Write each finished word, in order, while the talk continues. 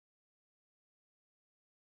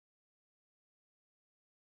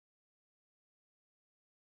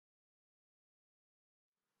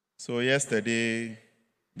So yesterday,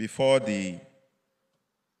 before the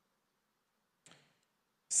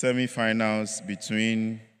semi-finals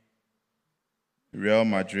between Real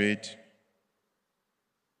Madrid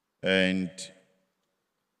and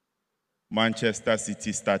Manchester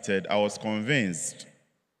City started, I was convinced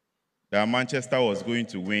that Manchester was going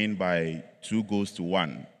to win by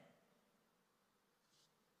 2-1.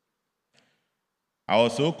 I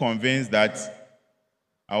was so convinced that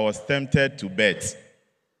I was tempted to bet.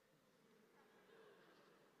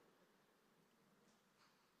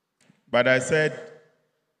 But I said,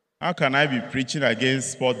 how can I be preaching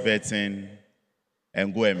against sport betting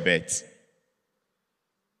and go and bet?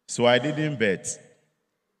 So I didn't bet.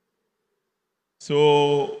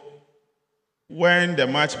 So when the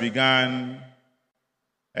match began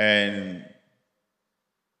and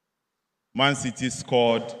Man City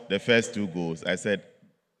scored the first 2 goals, I said,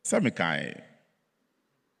 Samikai.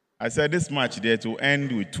 I said this match there to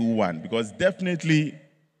end with 2-1 because definitely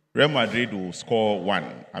Real Madrid will score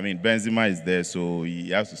 1. I mean, Benzema is there, so he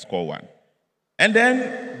has to score 1. And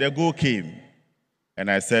then the goal came,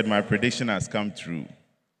 and I said my prediction has come true.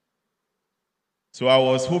 So I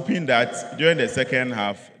was hoping that during the second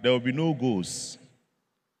half, there will be no goals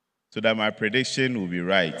so that my prediction will be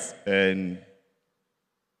right. And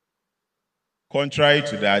contrary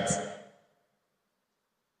to that,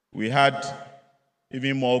 we had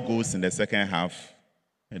even more goals in the second half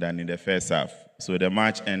than in the first half. So the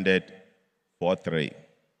match ended 4-3.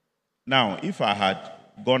 Now, if I had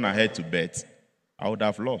gone ahead to bet, I would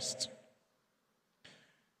have lost.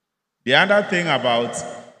 The other thing about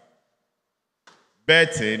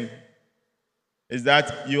betting is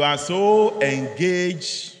that you are so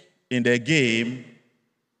engaged in the game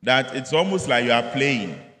that it's almost like you are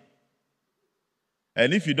playing.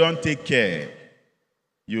 And if you don't take care,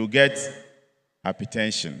 you get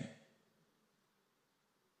hypertension.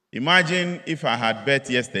 Imagine if I had bet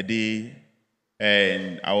yesterday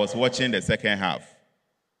and I was watching the second half.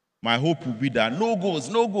 My hope would be that no goals,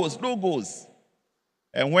 no goals, no goals.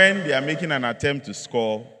 And when they are making an attempt to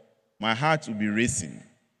score, my heart will be racing.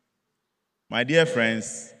 My dear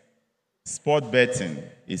friends, sport betting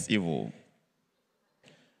is evil.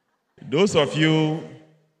 Those of you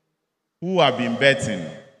who have been betting,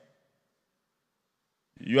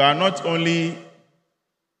 you are not only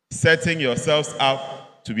setting yourselves up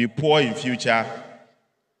to be poor in future,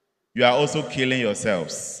 you are also killing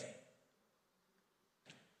yourselves.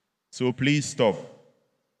 So please stop.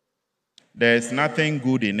 There is nothing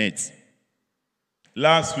good in it.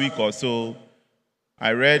 Last week or so,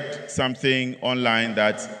 I read something online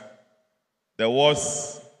that there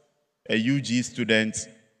was a UG student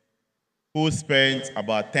who spent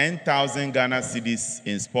about 10,000 Ghana cedis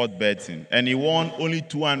in sport betting, and he won only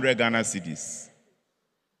 200 Ghana cedis.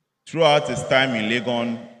 Throughout his time in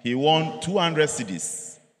Legon, he won 200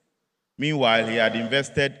 cedis. Meanwhile, he had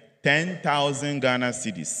invested 10,000 Ghana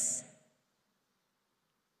cedis.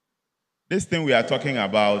 This thing we are talking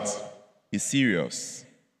about is serious.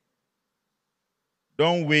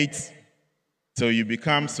 Don't wait till you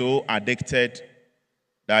become so addicted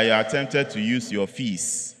that you are tempted to use your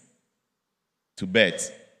fees to bet,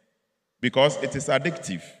 because it is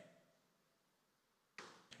addictive.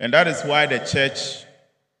 And that is why the church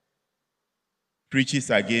preaches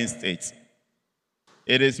against it.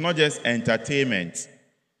 It is not just entertainment,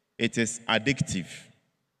 it is addictive.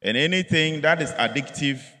 And anything that is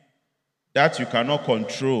addictive that you cannot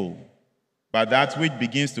control, but that which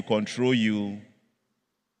begins to control you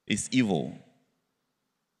is evil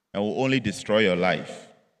and will only destroy your life.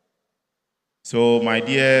 So, my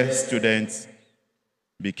dear students,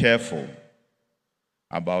 be careful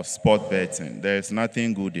about sport betting. There is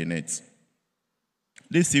nothing good in it.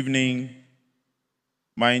 This evening,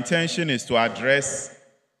 my intention is to address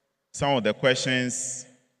some of the questions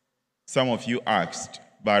some of you asked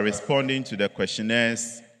by responding to the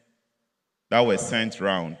questionnaires that were sent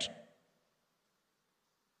round.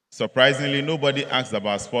 Surprisingly, nobody asked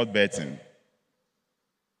about sport betting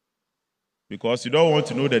because you don't want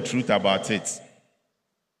to know the truth about it.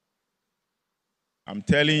 I'm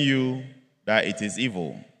telling you that it is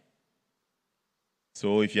evil.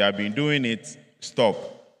 So if you have been doing it, stop.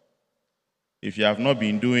 If you have not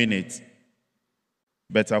been doing it,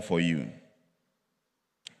 better for you.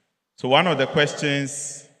 So one of the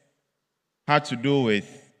questions had to do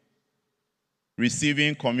with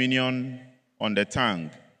receiving communion on the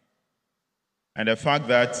tongue, and the fact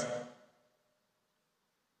that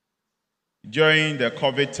during the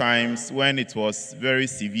COVID times when it was very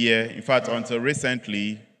severe, in fact, until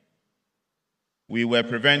recently, we were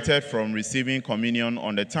prevented from receiving communion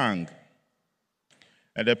on the tongue.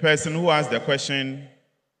 And the person who asked the question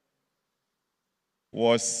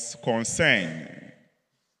was concerned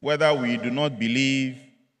whether we do not believe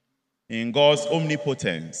in God's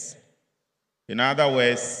omnipotence. In other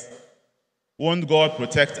words, won't God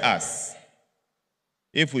protect us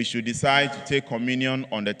if we should decide to take communion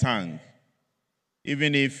on the tongue,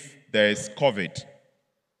 even if there is COVID?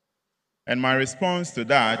 And my response to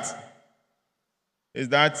that is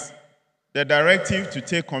that the directive to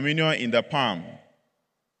take communion in the palm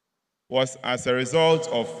was as a result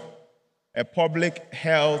of a public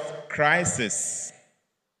health crisis.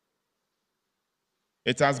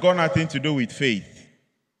 It has got nothing to do with faith.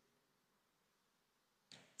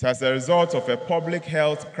 It's as a result of a public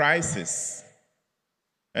health crisis.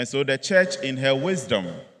 And so the church, in her wisdom,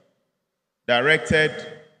 directed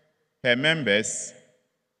her members,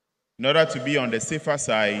 in order to be on the safer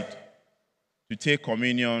side, to take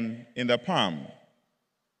communion in the palm,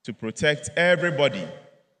 to protect everybody.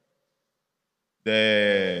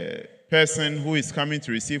 The person who is coming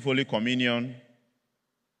to receive Holy Communion,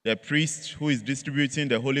 the priest who is distributing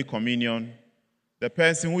the Holy Communion, the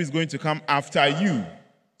person who is going to come after you.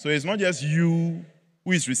 So it's not just you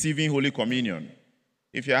who is receiving Holy Communion.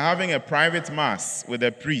 If you're having a private mass with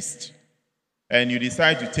a priest and you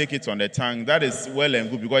decide to take it on the tongue, that is well and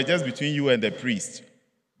good because it's just between you and the priest.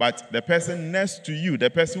 But the person next to you, the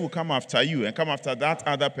person who will come after you and come after that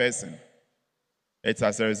other person, it's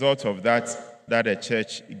as a result of that the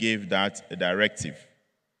church gave that directive.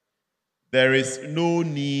 There is no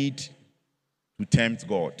need to tempt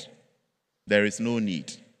God. There is no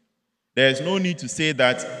need. There is no need to say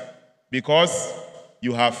that because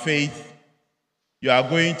you have faith, you are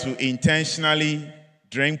going to intentionally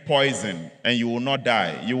drink poison and you will not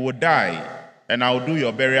die. You will die, and I'll do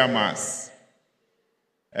your burial mass.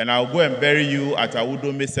 And I'll go and bury you at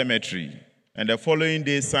Awudome Cemetery. And the following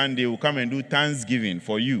day, Sunday, we'll come and do Thanksgiving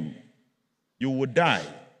for you. You will die.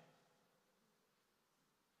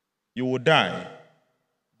 You will die.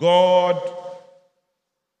 God,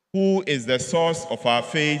 who is the source of our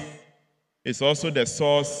faith, is also the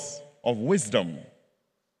source of wisdom.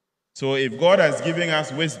 So if God has given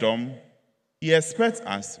us wisdom, He expects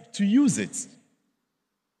us to use it.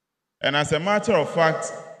 And as a matter of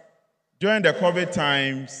fact, during the COVID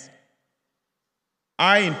times,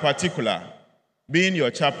 I in particular, being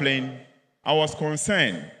your chaplain, I was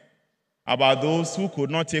concerned about those who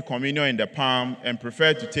could not take communion in the palm and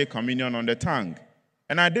preferred to take communion on the tongue.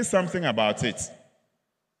 And I did something about it.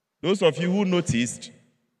 Those of you who noticed,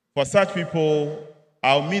 for such people,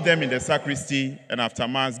 I'll meet them in the sacristy and after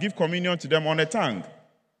Mass, give communion to them on the tongue.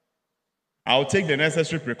 I'll take the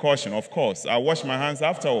necessary precaution, of course. I'll wash my hands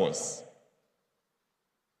afterwards.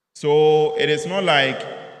 So it is not like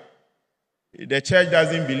the church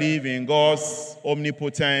doesn't believe in God's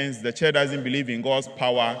omnipotence, the church doesn't believe in God's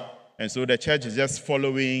power, and so the church is just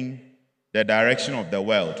following the direction of the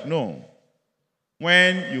world. No.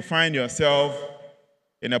 When you find yourself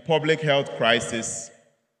in a public health crisis,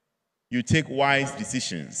 you take wise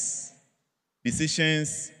decisions.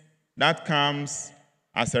 Decisions that comes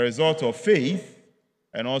as a result of faith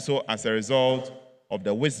and also as a result of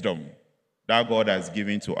the wisdom that God has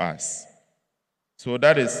given to us. So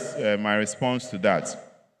that is my response to that.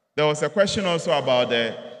 There was a question also about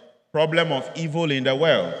the problem of evil in the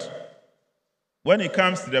world. When it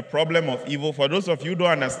comes to the problem of evil, for those of you who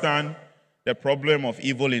don't understand the problem of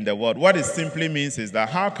evil in the world, what it simply means is that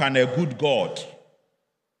how can a good God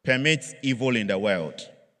permit evil in the world?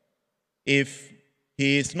 If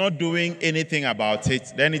He is not doing anything about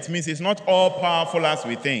it, then it means He's not all-powerful as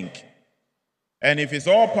we think. And if He's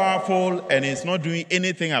all-powerful and He's not doing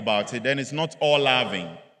anything about it, then it's not all-loving.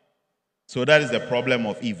 So that is the problem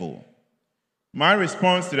of evil. My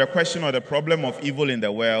response to the question of the problem of evil in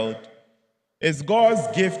the world is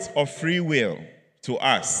God's gift of free will to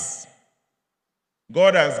us.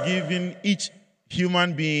 God has given each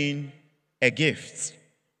human being a gift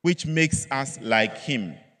which makes us like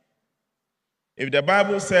Him. If the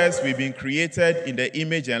Bible says we've been created in the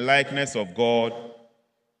image and likeness of God,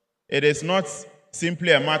 it is not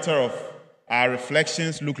simply a matter of our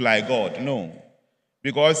reflections look like God. No.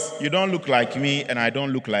 Because you don't look like me and I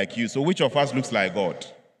don't look like you. So which of us looks like God?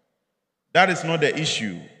 That is not the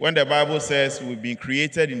issue. When the Bible says we've been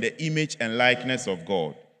created in the image and likeness of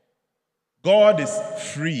God, God is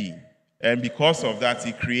free. And because of that,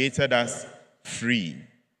 He created us free.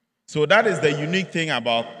 So that is the unique thing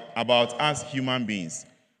about us human beings.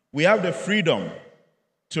 We have the freedom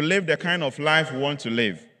to live the kind of life we want to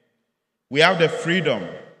live. We have the freedom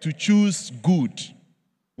to choose good.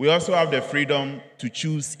 We also have the freedom to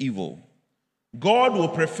choose evil. God will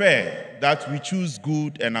prefer that we choose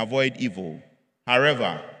good and avoid evil.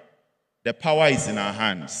 However, the power is in our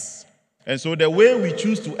hands. And so the way we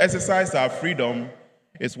choose to exercise our freedom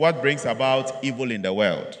is what brings about evil in the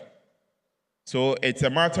world. So it's a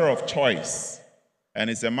matter of choice, and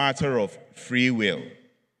it's a matter of free will.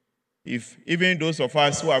 If even those of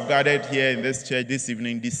us who have gathered here in this church this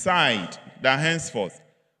evening decide that henceforth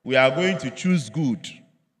we are going to choose good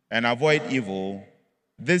and avoid evil,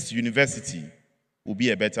 this university will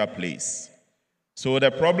be a better place. So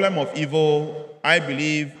the problem of evil, I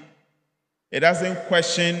believe, it doesn't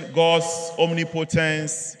question God's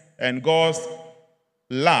omnipotence and God's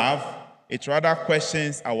love. It rather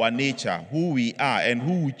questions our nature, who we are, and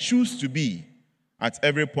who we choose to be at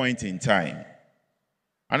every point in time.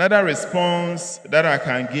 Another response that I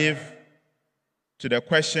can give to the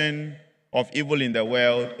question of evil in the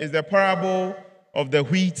world is the parable of the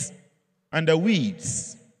wheat and the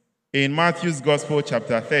weeds in Matthew's Gospel,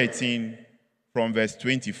 chapter 13, from verse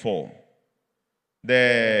 24.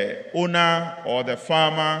 The owner or the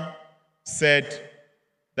farmer said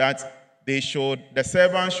that the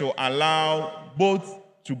servant should allow both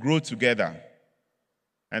to grow together.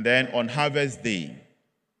 And then on harvest day,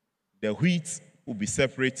 the wheat will be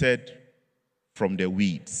separated from the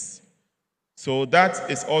weeds. So that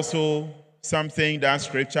is also something that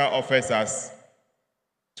Scripture offers us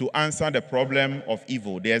to answer the problem of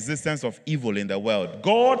evil, the existence of evil in the world.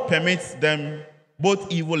 God permits them,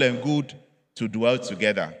 both evil and good, to dwell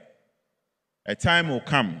together. A time will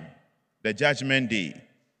come, the judgment day,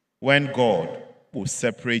 when God will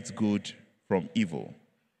separate good from evil.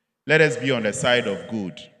 Let us be on the side of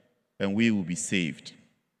good, and we will be saved.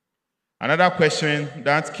 Another question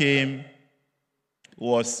that came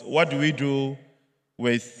was, what do we do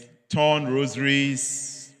with torn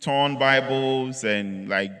rosaries, torn Bibles, and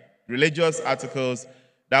like religious articles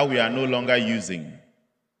that we are no longer using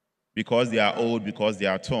because they are old, because they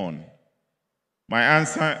are torn? My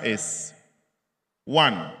answer is,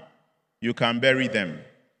 1, you can bury them.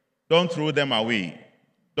 Don't throw them away.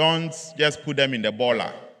 Don't just put them in the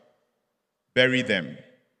boiler. Bury them.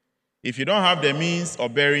 If you don't have the means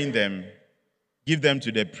of burying them, give them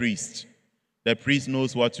to the priest. The priest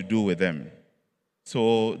knows what to do with them.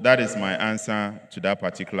 So that is my answer to that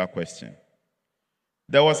particular question.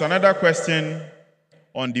 There was another question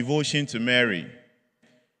on devotion to Mary.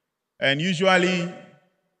 And usually,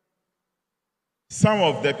 some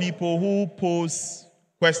of the people who pose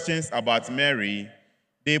questions about Mary,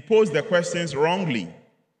 they pose the questions wrongly.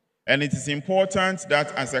 And it is important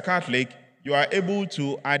that as a Catholic, you are able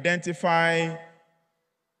to identify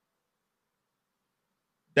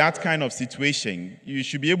that kind of situation. You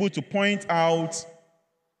should be able to point out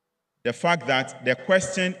the fact that the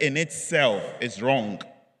question in itself is wrong.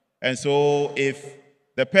 And so if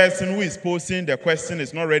the person who is posing the question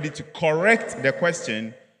is not ready to correct the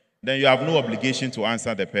question, then you have no obligation to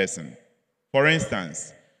answer the person. For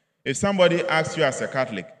instance, if somebody asks you as a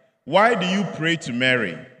Catholic, why do you pray to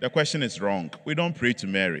Mary? The question is wrong. We don't pray to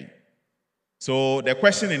Mary. So the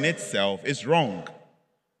question in itself is wrong.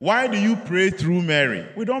 Why do you pray through Mary?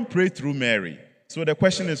 We don't pray through Mary. So the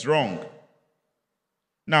question is wrong.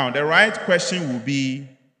 Now, the right question will be,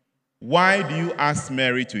 why do you ask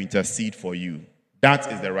Mary to intercede for you?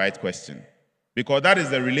 That is the right question. Because that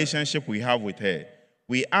is the relationship we have with her.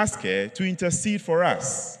 We ask her to intercede for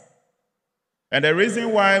us. And the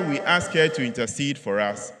reason why we ask her to intercede for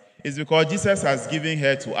us is because Jesus has given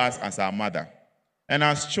her to us as our mother. And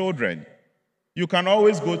as children, you can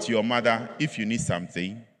always go to your mother if you need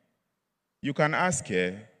something. You can ask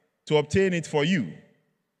her to obtain it for you.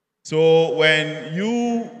 So when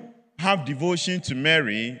you have devotion to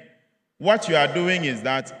Mary, what you are doing is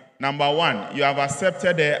that, number one, you have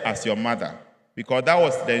accepted her as your mother, because that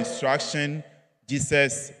was the instruction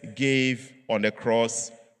Jesus gave on the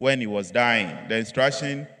cross when he was dying. The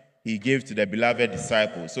instruction he gave to the beloved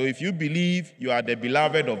disciple. So if you believe you are the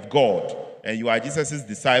beloved of God and you are Jesus'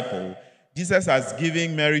 disciple, Jesus has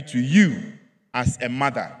given Mary to you as a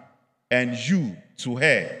mother and you to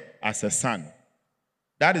her as a son.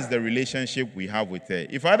 That is the relationship we have with her.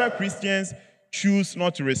 If other Christians choose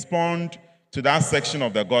not to respond to that section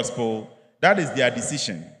of the gospel, that is their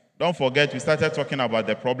decision. Don't forget, we started talking about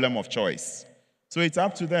the problem of choice. So it's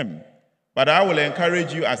up to them. But I will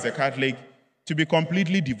encourage you as a Catholic to be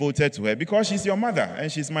completely devoted to her, because she's your mother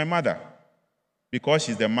and she's my mother, because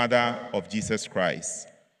she's the mother of Jesus Christ.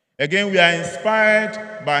 Again, we are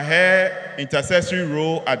inspired by her intercessory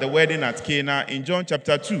role at the wedding at Cana in John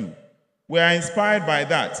chapter 2. We are inspired by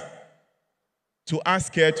that to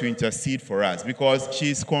ask her to intercede for us, because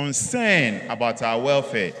she's concerned about our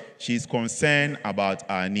welfare. She's concerned about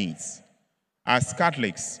our needs. As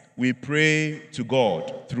Catholics, we pray to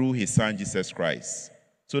God through his son, Jesus Christ.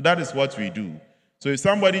 So that is what we do. So if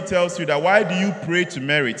somebody tells you that, why do you pray to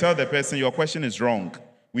Mary? Tell the person, your question is wrong.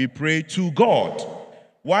 We pray to God.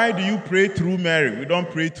 Why do you pray through Mary? We don't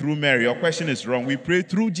pray through Mary. Your question is wrong. We pray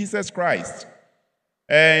through Jesus Christ.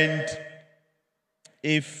 And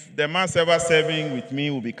if the man ever serving with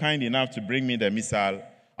me will be kind enough to bring me the missal,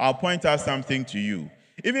 I'll point out something to you.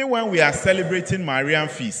 Even when we are celebrating Marian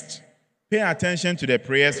feast, pay attention to the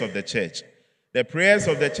prayers of the church. The prayers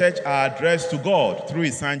of the church are addressed to God through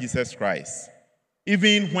his son Jesus Christ.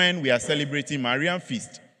 Even when we are celebrating Marian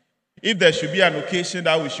feast, if there should be an occasion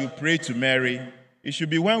that we should pray to Mary, it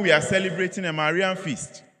should be when we are celebrating a Marian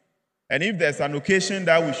feast. And if there's an occasion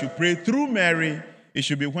that we should pray through Mary, it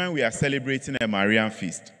should be when we are celebrating a Marian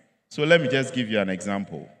feast. So let me just give you an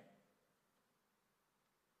example.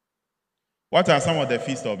 What are some of the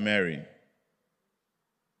feasts of Mary?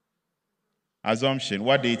 Assumption.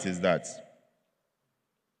 What date is that?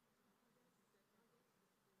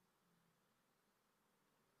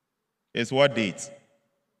 It's what date?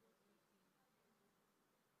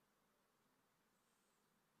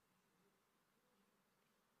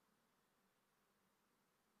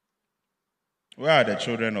 Where are the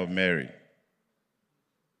children of Mary?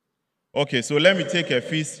 Okay, so let me take a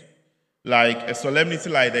feast like a solemnity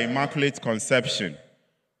like the Immaculate Conception.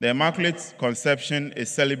 The Immaculate Conception is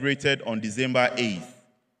celebrated on December 8th.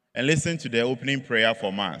 And listen to the opening prayer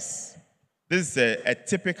for Mass. This is a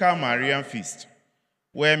typical Marian feast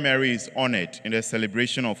where Mary is honored in the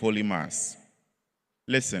celebration of Holy Mass.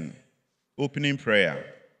 Listen, opening prayer.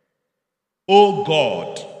 O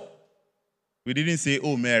God. We didn't say,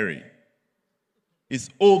 O Mary. It's,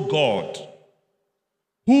 O God,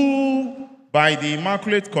 who by the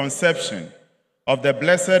Immaculate Conception of the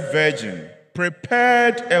Blessed Virgin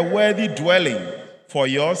prepared a worthy dwelling for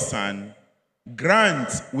your Son, grant,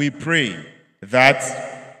 we pray, that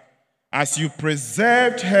as you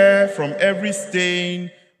preserved her from every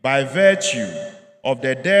stain by virtue of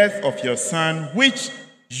the death of your Son, which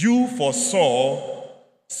you foresaw,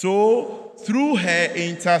 so through her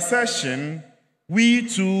intercession, we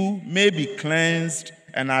too may be cleansed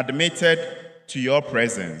and admitted to your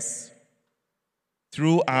presence.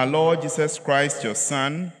 Through our Lord Jesus Christ, your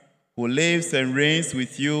Son, who lives and reigns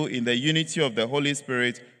with you in the unity of the Holy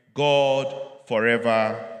Spirit, God,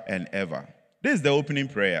 forever and ever. This is the opening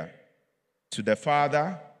prayer to the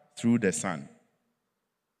Father through the Son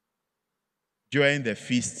during the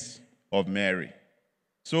feast of Mary.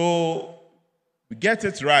 So we get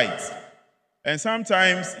it right. And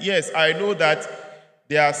sometimes, yes, I know that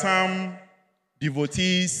there are some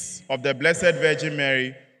devotees of the Blessed Virgin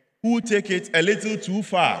Mary who take it a little too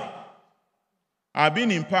far. I've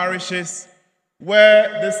been in parishes where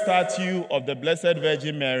the statue of the Blessed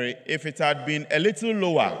Virgin Mary, if it had been a little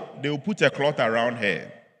lower, they will put a cloth around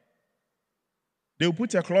her. They will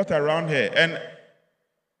put a cloth around her. And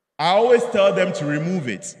I always tell them to remove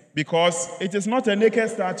it because it is not a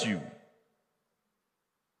naked statue.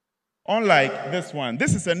 Unlike this one,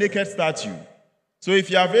 this is a naked statue. So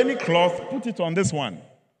if you have any cloth, put it on this one.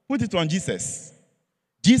 Put it on Jesus.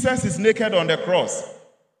 Jesus is naked on the cross.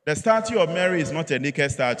 The statue of Mary is not a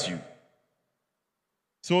naked statue.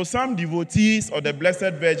 So some devotees of the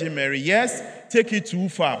Blessed Virgin Mary, yes, take it too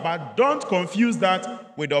far, but don't confuse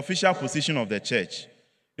that with the official position of the church.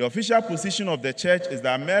 The official position of the church is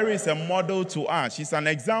that Mary is a model to us. She's an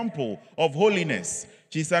example of holiness.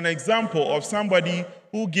 She's an example of somebody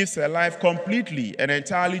who gives her life completely and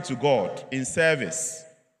entirely to God in service.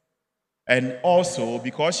 And also,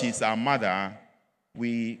 because she's our mother,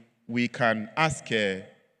 we can ask her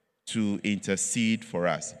to intercede for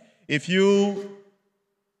us. If you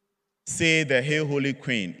say the Hail Holy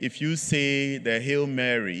Queen, if you say the Hail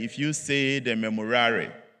Mary, if you say the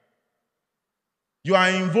Memorare, you are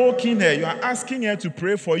invoking her, you are asking her to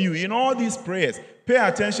pray for you. In all these prayers, pay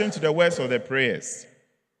attention to the words of the prayers.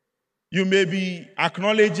 You may be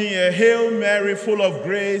acknowledging a Hail Mary, full of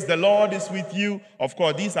grace, the Lord is with you. Of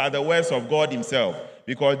course, these are the words of God himself,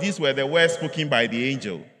 because these were the words spoken by the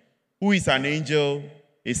angel. Who is an angel?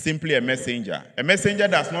 Is simply a messenger. A messenger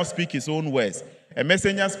does not speak his own words. A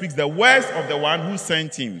messenger speaks the words of the one who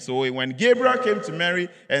sent him. So when Gabriel came to Mary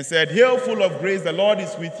and said, Hail, full of grace, the Lord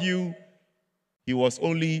is with you, he was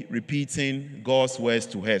only repeating God's words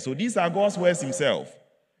to her. So these are God's words himself.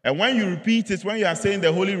 And when you repeat it, when you are saying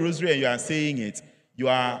the Holy Rosary and you are saying it, you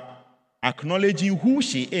are acknowledging who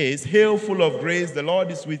she is. Hail, full of grace, the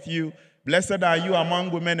Lord is with you. Blessed are you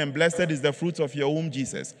among women, and blessed is the fruit of your womb,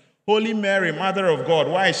 Jesus. Holy Mary, Mother of God.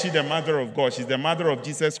 Why is she the Mother of God? She's the Mother of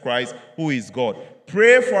Jesus Christ, who is God.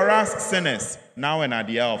 Pray for us sinners, now and at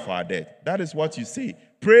the hour of our death. That is what you say.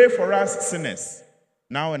 Pray for us sinners,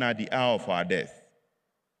 now and at the hour of our death.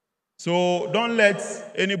 So don't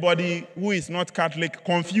let anybody who is not Catholic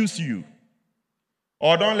confuse you.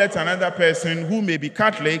 Or don't let another person who may be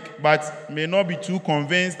Catholic but may not be too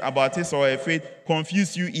convinced about his or her faith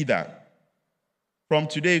confuse you either. From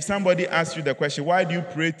today, if somebody asks you the question, why do you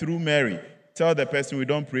pray through Mary? Tell the person, we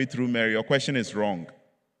don't pray through Mary. Your question is wrong.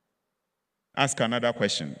 Ask another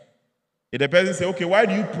question. If the person says, okay, why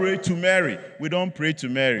do you pray to Mary? We don't pray to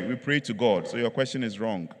Mary. We pray to God. So your question is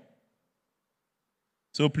wrong.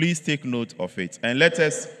 So please take note of it. And let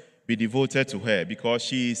us be devoted to her because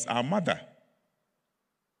she is our mother.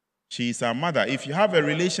 She is our mother. If you have a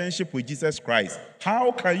relationship with Jesus Christ,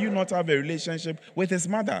 how can you not have a relationship with his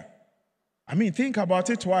mother? I mean, think about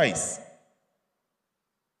it twice.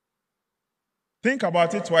 Think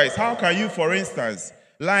about it twice. How can you, for instance,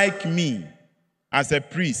 like me, as a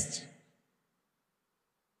priest,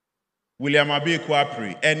 William ABAIKU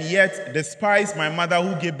APPREY, and yet despise my mother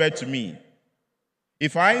who gave birth to me?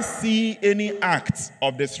 If I see any act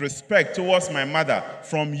of disrespect towards my mother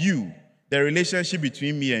from you, the relationship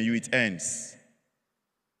between me and you, it ends.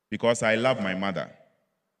 Because I love my mother.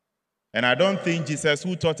 And I don't think Jesus,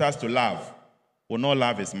 who taught us to love, will not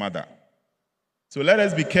love his mother. So let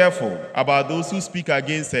us be careful about those who speak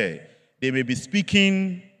against her. They may be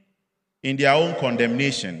speaking in their own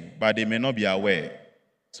condemnation, but they may not be aware.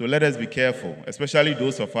 So let us be careful, especially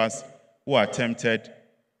those of us who are tempted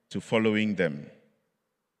to following them.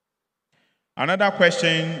 Another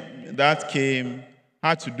question that came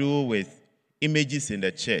had to do with images in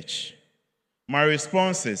the church. My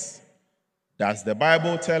response is, does the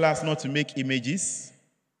Bible tell us not to make images?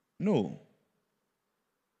 No.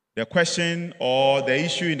 The question or the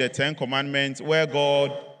issue in the Ten Commandments where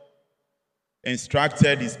God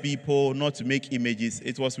instructed his people not to make images,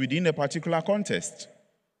 it was within a particular context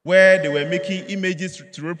where they were making images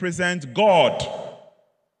to represent God.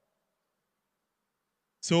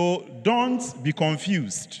 So don't be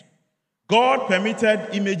confused. God permitted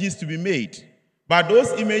images to be made, but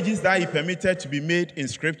those images that he permitted to be made in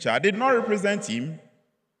Scripture did not represent him.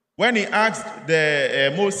 When he asked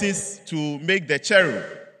Moses to make the cherub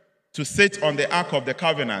to sit on the Ark of the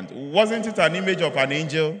Covenant, wasn't it an image of an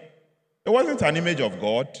angel? It wasn't an image of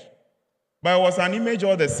God, but it was an image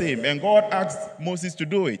all the same, and God asked Moses to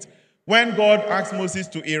do it. When God asked Moses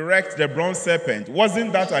to erect the bronze serpent,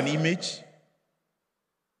 wasn't that an image?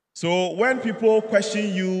 So when people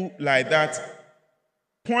question you like that,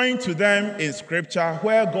 point to them in Scripture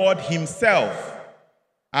where God himself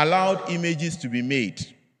allowed images to be made.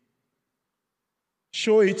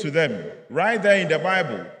 Show it to them right there in the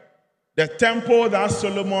Bible. The temple that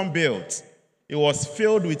Solomon built, it was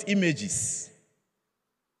filled with images.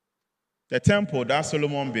 The temple that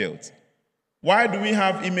Solomon built. Why do we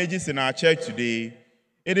have images in our church today?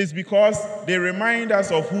 It is because they remind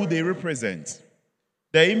us of who they represent.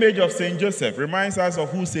 The image of St. Joseph reminds us of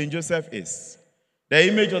who St. Joseph is. The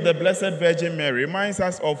image of the Blessed Virgin Mary reminds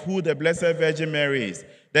us of who the Blessed Virgin Mary is.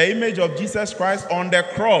 The image of Jesus Christ on the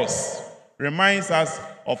cross reminds us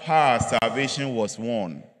of how our salvation was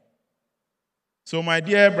won. So, my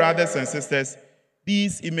dear brothers and sisters,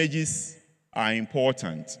 these images are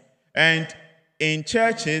important. And in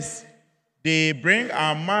churches, they bring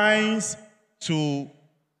our minds to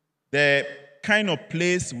the kind of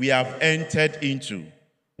place we have entered into.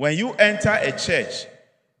 When you enter a church,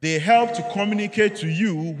 they help to communicate to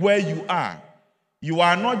you where you are. You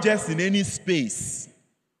are not just in any space.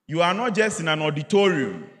 You are not just in an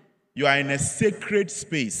auditorium. You are in a sacred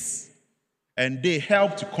space. And they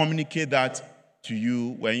help to communicate that to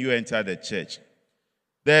you when you enter the church.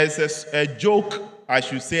 There's a joke, I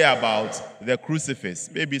should say, about the crucifix.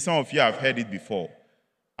 Maybe some of you have heard it before.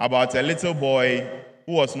 About a little boy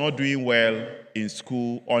who was not doing well in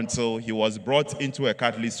school until he was brought into a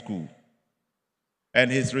Catholic school. And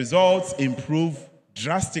his results improved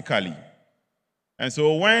drastically. And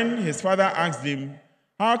so when his father asked him,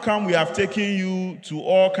 how come we have taken you to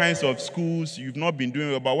all kinds of schools, you've not been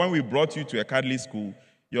doing well, but when we brought you to a Catholic school,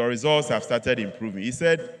 your results have started improving? He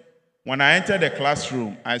said, when I entered the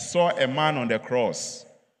classroom, I saw a man on the cross,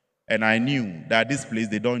 and I knew that this place,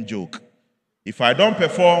 they don't joke. If I don't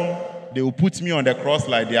perform, they will put me on the cross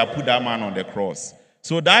like they have put that man on the cross.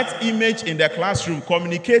 So that image in the classroom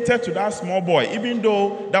communicated to that small boy, even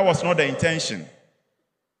though that was not the intention.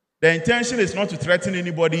 The intention is not to threaten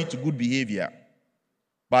anybody to good behavior.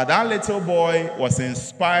 But that little boy was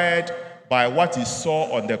inspired by what he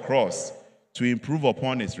saw on the cross to improve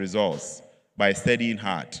upon his results by studying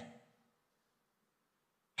hard.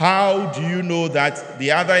 How do you know that the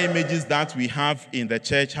other images that we have in the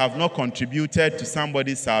church have not contributed to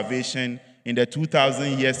somebody's salvation in the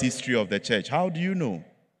 2,000 years history of the church? How do you know?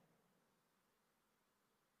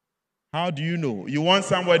 How do you know? You want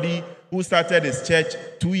somebody who started his church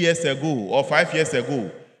 2 years ago or 5 years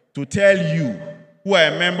ago to tell you, who are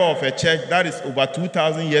a member of a church that is over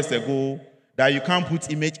 2,000 years ago, that you can't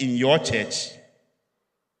put image in your church.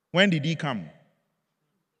 When did he come?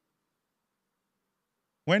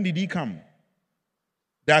 When did he come?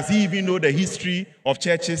 Does he even know the history of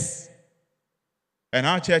churches and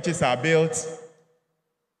how churches are built?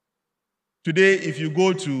 Today, if you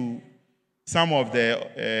go to some of the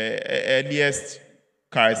earliest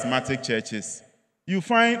charismatic churches, you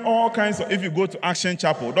find all kinds of, if you go to Action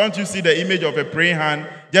Chapel, don't you see the image of a praying hand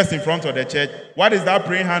just in front of the church? What is that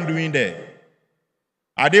praying hand doing there?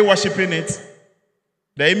 Are they worshiping it?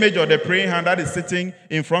 The image of the praying hand that is sitting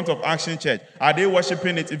in front of Action Church, are they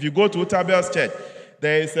worshiping it? If you go to Utabel's church,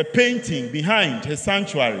 there is a painting behind his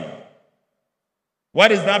sanctuary.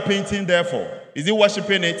 What is that painting there for? Is he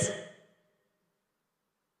worshiping it?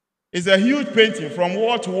 It's a huge painting from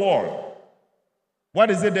wall to wall. What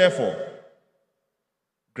is it there for?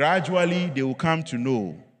 Gradually, they will come to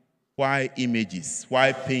know why images,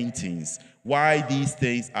 why paintings, why these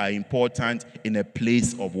things are important in a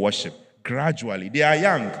place of worship. Gradually. They are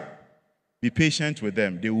young. Be patient with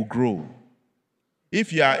them. They will grow.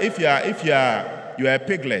 If you are a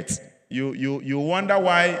piglet, you wonder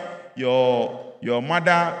why your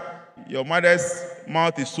mother's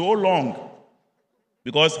mouth is so long.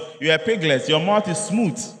 Because you are a piglet, your mouth is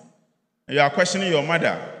smooth. And you are questioning your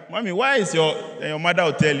mother. Mommy, why is your mother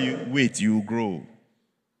will tell you, wait, you grow.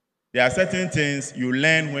 There are certain things you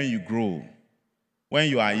learn when you grow. When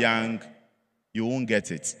you are young, you won't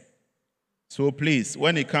get it. So please,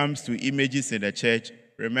 when it comes to images in the church,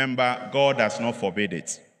 remember, God does not forbid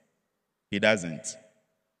it. He doesn't.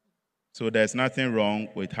 So there's nothing wrong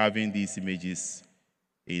with having these images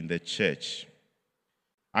in the church.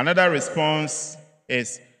 Another response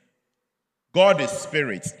is, God is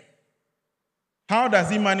spirit. How does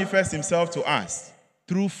he manifest himself to us?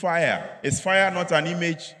 Through fire. Is fire not an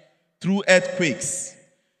image? Through earthquakes.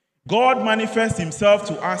 God manifests himself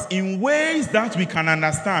to us in ways that we can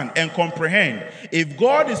understand and comprehend. If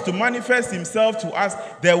God is to manifest himself to us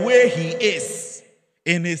the way he is,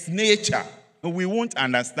 in his nature, we won't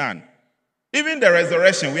understand. Even the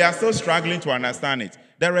resurrection, we are still struggling to understand it.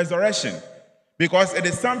 The resurrection. Because it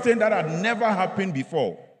is something that had never happened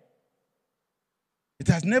before. It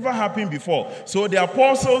has never happened before. So the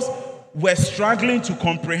apostles were struggling to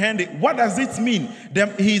comprehend it. What does it mean?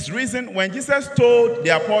 His reason, when Jesus told the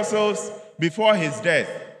apostles before his death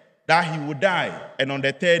that he would die and on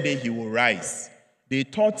the third day he will rise, they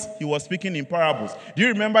thought he was speaking in parables. Do you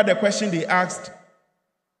remember the question they asked?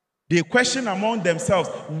 They questioned among themselves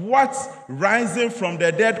what rising from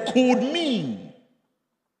the dead could mean.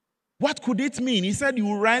 What could it mean? He said you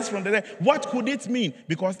will rise from the dead. What could it mean?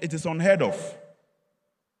 Because it is unheard of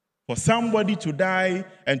for somebody to die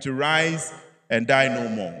and to rise and die no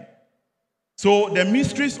more. So the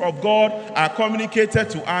mysteries of God are communicated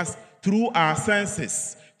to us through our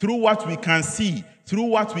senses, through what we can see, through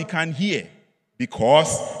what we can hear,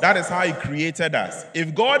 because that is how he created us.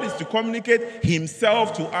 If God is to communicate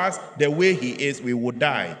himself to us the way he is, we would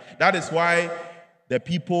die. That is why the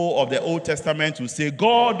people of the Old Testament will say,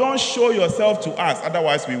 God, don't show yourself to us,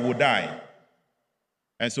 otherwise we will die.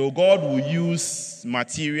 And so God will use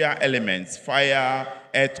material elements, fire,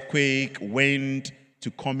 earthquake, wind,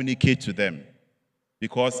 to communicate to them.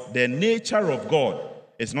 Because the nature of God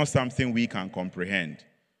is not something we can comprehend.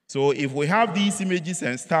 So if we have these images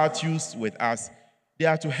and statues with us, they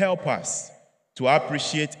are to help us to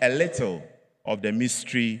appreciate a little of the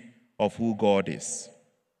mystery of who God is.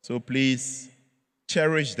 So please,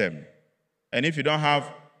 cherish them. And if you don't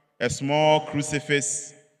have a small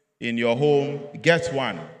crucifix in your home, get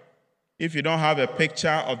one. If you don't have a picture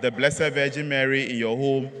of the Blessed Virgin Mary in your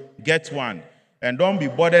home, get one. And don't be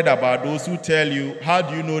bothered about those who tell you, how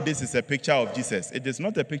do you know this is a picture of Jesus? It is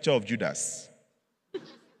not a picture of Judas.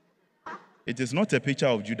 It is not a picture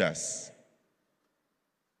of Judas.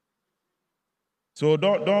 So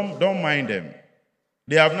don't mind them.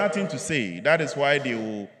 They have nothing to say. That is why they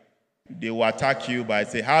will attack you by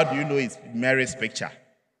saying, how do you know it's Mary's picture?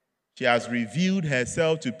 She has revealed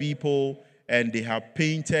herself to people and they have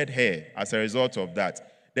painted her as a result of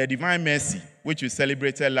that. The Divine Mercy, which we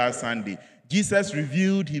celebrated last Sunday, Jesus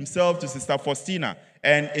revealed himself to Sister Faustina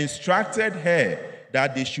and instructed her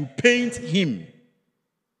that they should paint him.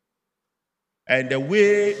 And the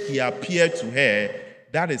way he appeared to her,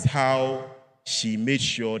 that is how she made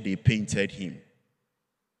sure they painted him.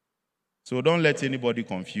 So don't let anybody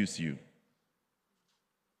confuse you.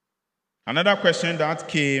 Another question that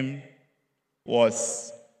came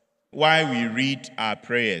was why we read our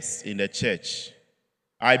prayers in the church.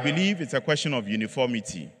 I believe it's a question of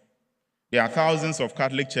uniformity. There are thousands of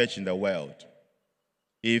Catholic churches in the world.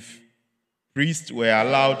 If priests were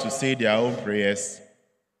allowed to say their own prayers,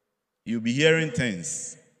 you'll be hearing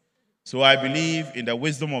things. So I believe in the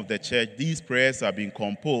wisdom of the church, these prayers are being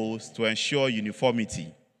composed to ensure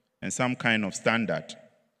uniformity and some kind of standard.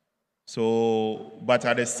 So, but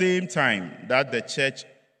at the same time that the church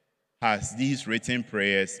has these written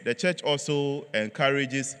prayers, the church also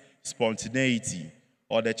encourages spontaneity,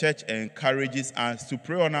 or the church encourages us to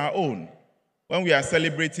pray on our own. When we are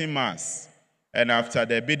celebrating Mass, and after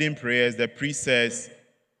the bidding prayers, the priest says,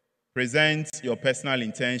 present your personal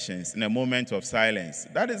intentions in a moment of silence.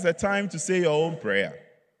 That is the time to say your own prayer.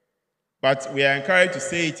 But we are encouraged to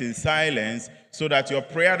say it in silence so that your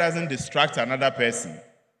prayer doesn't distract another person.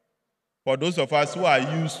 For those of us who are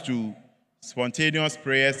used to spontaneous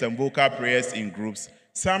prayers and vocal prayers in groups,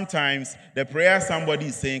 sometimes the prayer somebody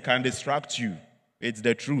is saying can distract you. It's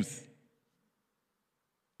the truth.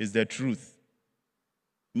 It's the truth.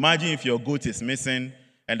 Imagine if your goat is missing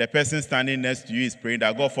and the person standing next to you is praying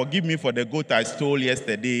that, God, forgive me for the goat I stole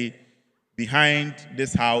yesterday behind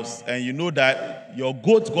this house, and you know that your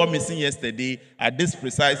goat got missing yesterday at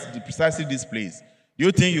precisely this place. Do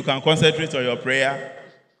you think you can concentrate on your prayer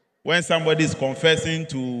when somebody is confessing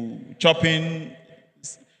to chopping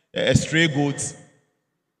a stray goat?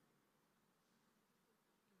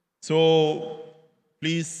 So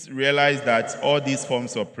please realize that all these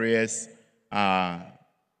forms of prayers are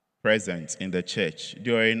present in the church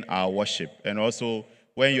during our worship, and also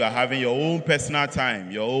when you are having your own personal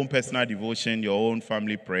time, your own personal devotion, your own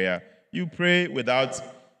family prayer, you pray without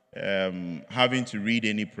having to read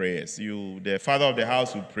any prayers. The father of the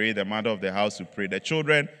house will pray, the mother of the house will pray. The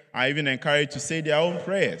children are even encouraged to say their own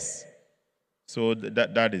prayers. So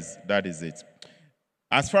that is it.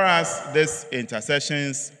 As far as this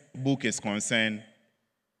intercessions book is concerned,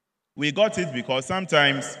 we got it because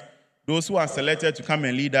sometimes those who are selected to come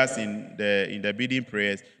and lead us in the bidding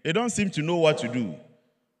prayers, they don't seem to know what to do.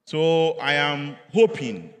 So I am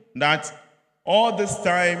hoping that all this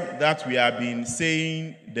time that we have been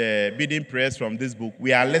saying the bidding prayers from this book,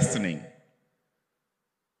 we are listening.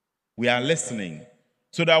 We are listening.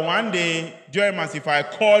 So that one day, during Mass, if I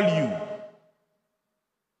call you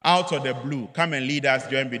out of the blue, come and lead us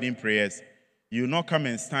during bidding prayers, you will not come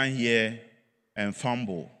and stand here and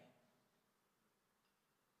fumble.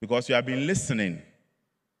 Because you have been listening,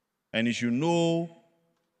 and you should know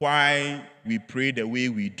why we pray the way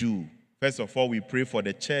we do. First of all, we pray for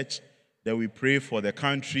the church, then we pray for the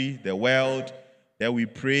country, the world, then we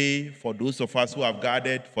pray for those of us who have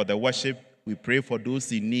gathered for the worship, we pray for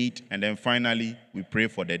those in need, and then finally, we pray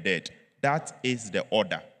for the dead. That is the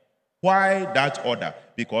order. Why that order?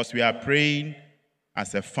 Because we are praying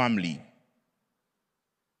as a family.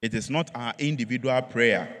 It is not our individual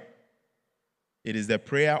prayer. It is the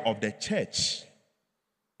prayer of the church.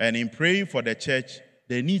 And in praying for the church,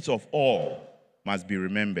 the needs of all must be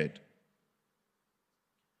remembered.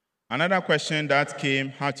 Another question that came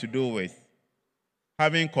had to do with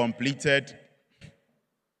having completed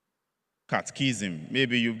catechism.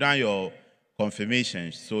 Maybe you've done your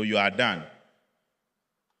confirmation, so you are done.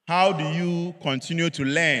 How do you continue to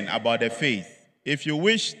learn about the faith? If you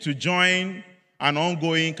wish to join an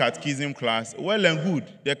ongoing catechism class, well and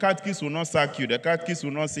good. The catechist will not sack you. The catechist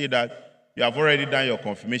will not say that you have already done your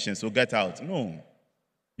confirmation, so get out. No.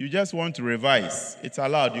 You just want to revise. It's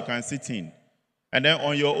allowed. You can sit in. And then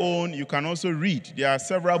on your own, you can also read. There are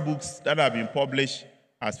several books that have been published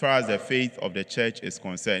as far as the faith of the church is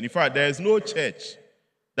concerned. In fact, there is no church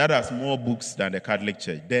that has more books than the Catholic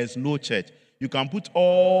Church. There is no church. You can put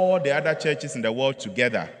all the other churches in the world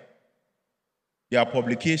together. Their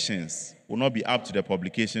publications will not be up to the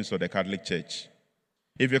publications of the Catholic Church.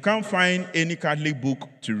 If you can't find any Catholic book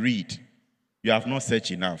to read, you have not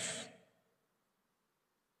searched enough.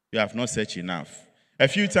 You have not searched enough. A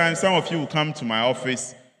few times, some of you will come to my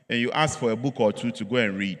office and you ask for a book or two to go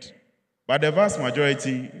and read. But the vast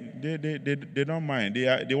majority, they don't mind.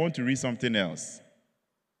 They want to read something else.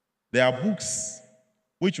 There are books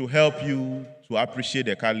which will help you to appreciate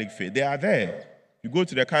the Catholic faith. They are there. You go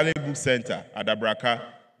to the Catholic Book Center at Abraka,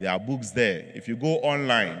 there are books there. If you go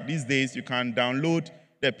online, these days you can download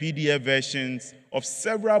the PDF versions of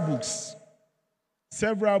several books,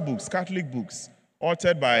 Catholic books,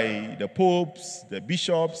 authored by the popes, the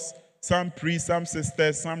bishops, some priests, some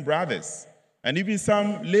sisters, some brothers, and even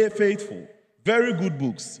some lay faithful. Very good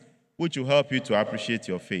books, which will help you to appreciate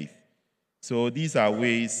your faith. So these are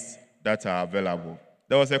ways that are available.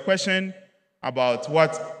 There was a question about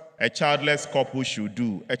what a childless couple should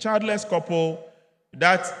do. A childless couple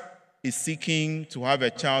that is seeking to have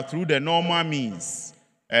a child through the normal means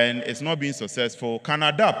and it's not being successful can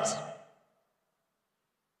adopt.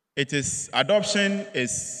 Adoption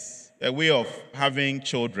is a way of having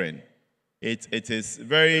children. It is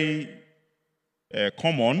very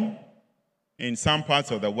common in some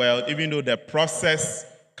parts of the world, even though the process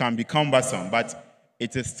can be cumbersome, but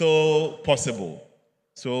it is still possible.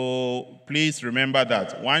 So please remember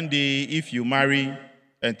that one day, if you marry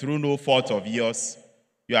and through no fault of yours,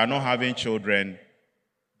 you are not having children,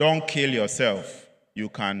 don't kill yourself. You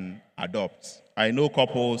can adopt. I know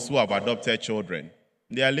couples who have adopted children.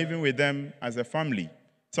 They are living with them as a family.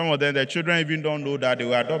 Some of them, their children even don't know that they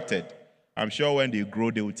were adopted. I'm sure when they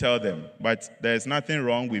grow, they will tell them. But there's nothing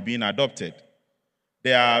wrong with being adopted.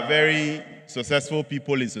 There are very successful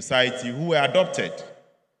people in society who were adopted.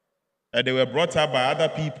 And they were brought up by other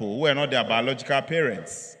people who were not their biological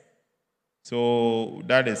parents. So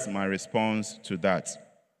that is my response to that.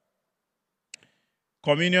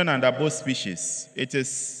 Communion under both species. It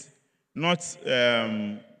is not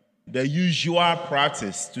the usual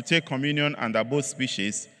practice to take communion under both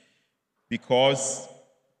species because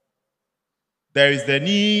there is the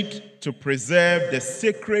need to preserve the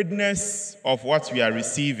sacredness of what we are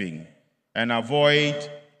receiving and avoid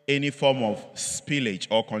any form of spillage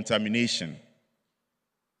or contamination.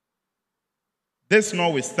 This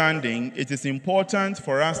notwithstanding, it is important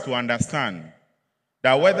for us to understand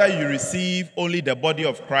that whether you receive only the body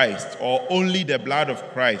of Christ or only the blood of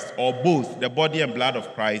Christ or both the body and blood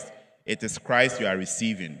of Christ, it is Christ you are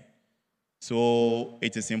receiving. So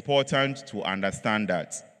it is important to understand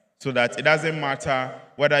that so that it doesn't matter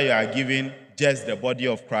whether you are giving just the body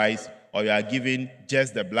of Christ or you are giving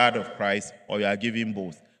just the blood of Christ or you are giving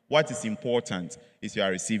both. What is important is you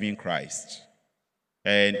are receiving Christ.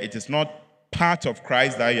 And it is not part of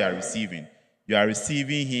Christ that you are receiving. You are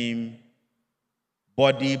receiving him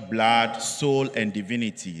body, blood, soul, and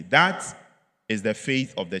divinity. That is the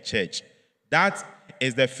faith of the church. That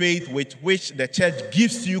is the faith with which the church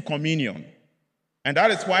gives you communion. And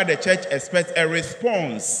that is why the church expects a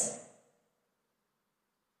response.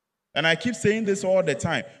 And I keep saying this all the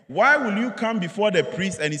time. Why will you come before the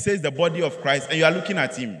priest and he says the body of Christ and you are looking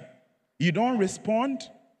at him? You don't respond?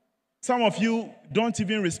 Some of you don't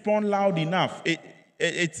even respond loud enough.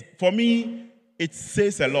 For me, it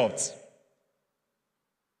says a lot.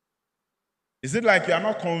 Is it like you are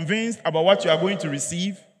not convinced about what you are going to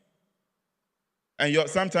receive? And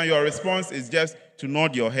sometimes your response is just to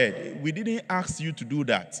nod your head. We didn't ask you to do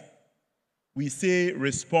that. We say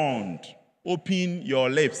respond. Open your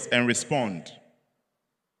lips and respond.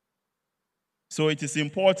 So it is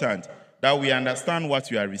important that we understand what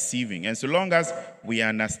we are receiving. And so long as we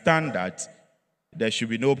understand that, there should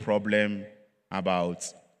be no problem about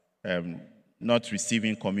not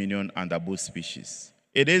receiving communion under both species.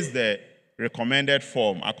 It is the recommended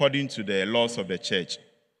form according to the laws of the church.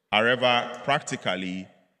 However, practically,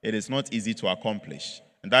 it is not easy to accomplish.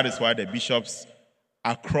 And that is why the bishops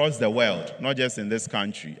across the world, not just in this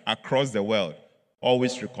country, across the world,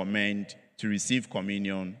 always recommend to receive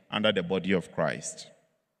communion under the body of Christ.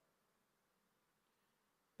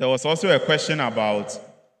 There was also a question about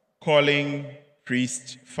calling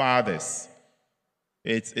priests fathers.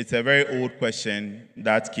 It's a very old question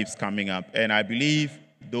that keeps coming up. And I believe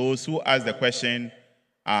those who ask the question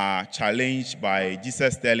are challenged by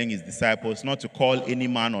Jesus telling his disciples not to call any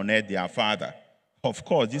man on earth their father. Of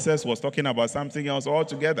course, Jesus was talking about something else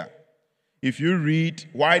altogether. If you read,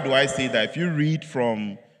 why do I say that? If you read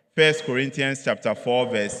from 1 Corinthians chapter 4,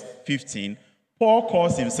 verse 15, Paul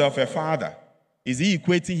calls himself a father. Is he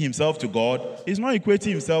equating himself to God? He's not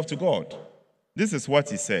equating himself to God. This is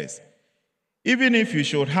what he says. Even if you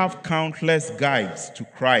should have countless guides to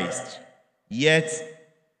Christ, yet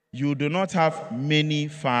you do not have many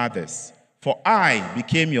fathers. For I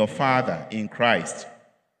became your father in Christ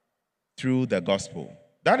through the gospel.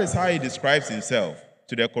 That is how he describes himself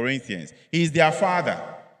to the Corinthians. He is their father.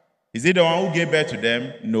 Is he the one who gave birth to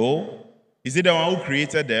them? No. Is he the one who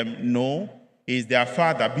created them? No. He is their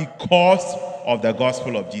father because of the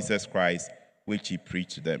gospel of Jesus Christ, which he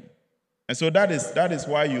preached to them. And so that is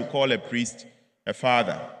why you call a priest a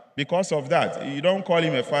father. Because of that. You don't call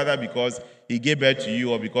him a father because he gave birth to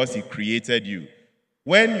you or because he created you.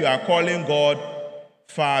 When you are calling God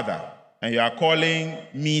Father and you are calling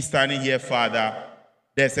me standing here Father,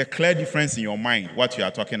 there's a clear difference in your mind what you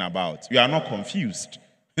are talking about. You are not confused.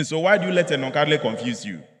 So why do you let a non-Catholic confuse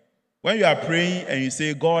you? When you are praying and you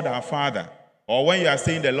say God our Father, or when you are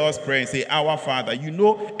saying the Lord's Prayer and say our Father, you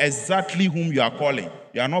know exactly whom you are calling.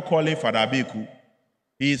 You are not calling Father ABAIKU.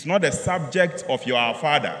 He is not the subject of your Our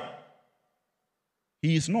Father.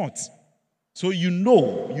 He is not. So you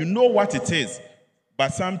know what it is.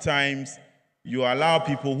 But sometimes you allow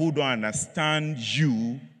people who don't understand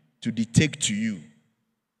you to dictate to you.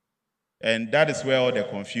 And that is where all the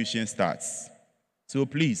confusion starts. So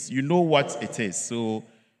please, you know what it is. So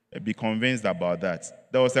be convinced about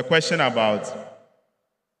that. There was a question about,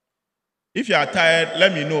 if you are tired,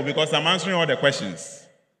 let me know, because I'm answering all the questions.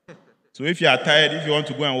 So if you are tired, if you want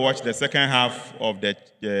to go and watch the second half of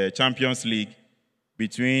the Champions League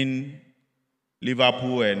between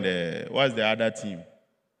Liverpool and what's the other team?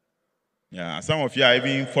 Yeah, some of you are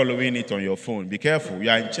even following it on your phone. Be careful, you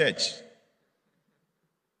are in church.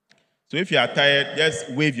 So if you are tired, just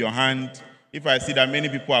wave your hand. If I see that many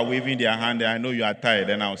people are waving their hand and I know you are tired,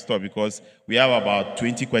 then I'll stop, because we have about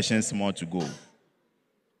 20 questions more to go.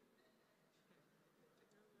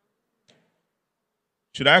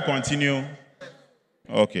 Should I continue?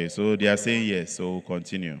 Okay, so they are saying yes, so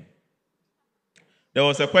continue. There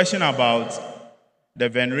was a question about the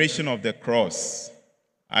veneration of the cross.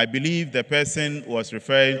 I believe the person was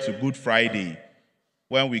referring to Good Friday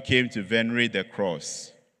when we came to venerate the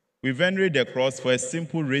cross. We venerate the cross for a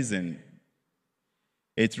simple reason.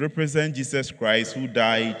 It represents Jesus Christ, who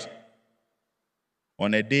died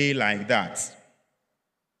on a day like that,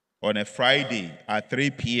 on a Friday at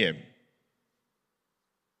 3 p.m.,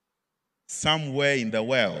 somewhere in the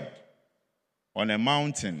world, on a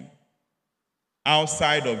mountain,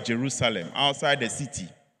 outside of Jerusalem, outside the city,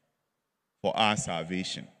 for our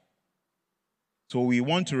salvation. So we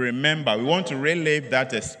want to remember, we want to relive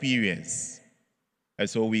that experience. And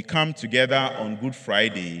so we come together on Good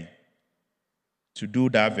Friday to do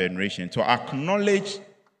that veneration, to acknowledge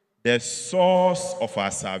the source of our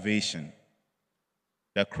salvation,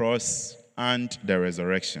 the cross and the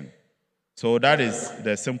resurrection. So that is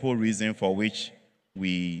the simple reason for which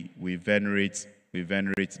we venerate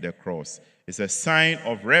the cross. It's a sign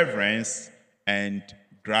of reverence and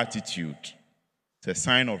gratitude. It's a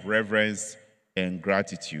sign of reverence and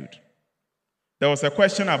gratitude. There was a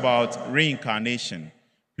question about reincarnation.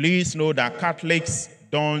 Please know that Catholics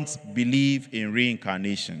don't believe in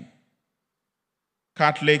reincarnation.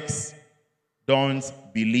 Catholics don't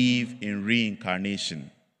believe in reincarnation.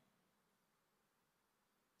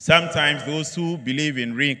 Sometimes those who believe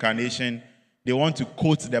in reincarnation, they want to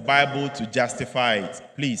quote the Bible to justify it.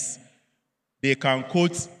 Please, they can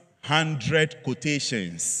quote 100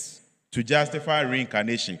 quotations to justify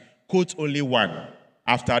reincarnation. Quote only one.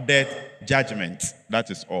 After death, judgment. That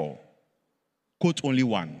is all. Quote only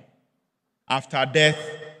one. After death,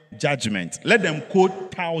 judgment. Let them quote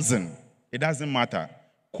 1,000. It doesn't matter.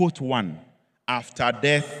 Quote one. After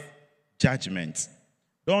death, judgment.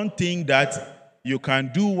 Don't think that you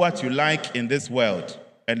can do what you like in this world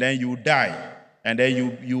and then you die and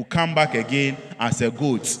then you come back again as a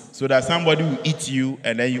goat so that somebody will eat you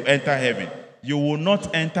and then you enter heaven. You will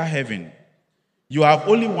not enter heaven. You have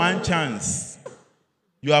only one chance.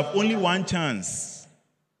 You have only one chance.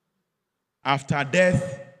 After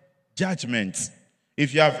death, judgment.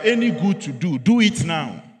 If you have any good to do, do it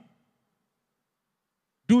now.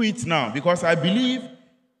 Do it now, because I believe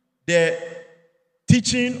the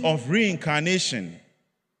teaching of reincarnation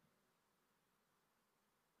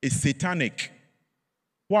is satanic.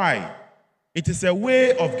 Why? It is a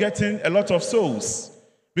way of getting a lot of souls.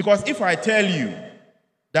 Because if I tell you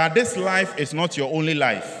that this life is not your only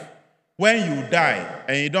life, when you die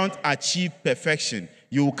and you don't achieve perfection,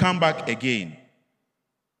 you will come back again.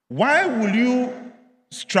 Why will you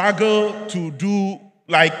struggle to do,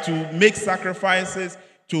 like to make sacrifices,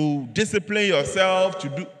 to discipline yourself, to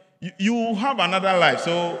do? You have another life.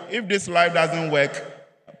 So if this life doesn't work,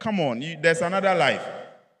 come on, there's another life.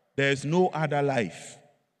 There's no other life.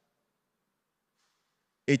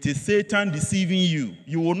 It is Satan deceiving you.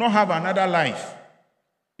 You will not have another life.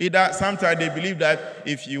 Either sometimes they believe that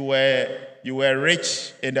if you were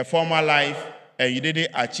rich in the former life and you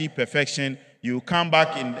didn't achieve perfection, you come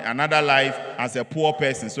back in another life as a poor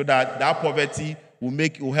person, so that poverty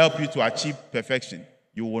will help you to achieve perfection.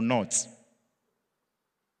 You will not.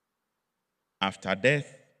 After death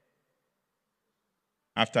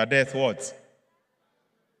what?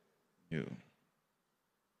 You.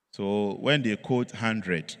 So when they quote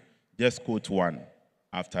 100, just quote one.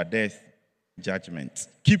 After death, judgment.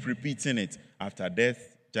 Keep repeating it. After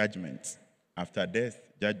death, judgment. After death,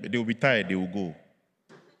 judgment. They will be tired, they will go.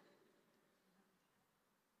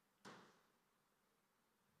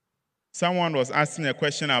 Someone was asking a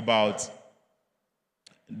question about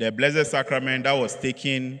the Blessed Sacrament that was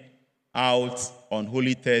taken out on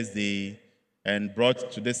Holy Thursday and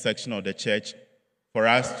brought to this section of the church for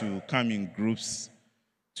us to come in groups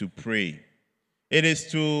to pray. It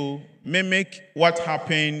is to mimic what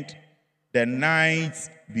happened the night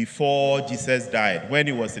before Jesus died, when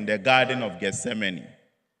he was in the Garden of Gethsemane.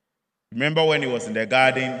 Remember when he was in the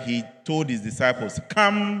garden, he told his disciples,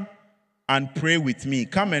 come and pray with me.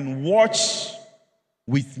 Come and watch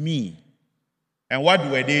with me. And what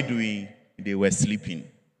were they doing? They were sleeping.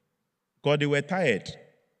 Because they were tired.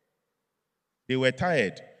 They were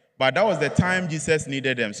tired. But that was the time Jesus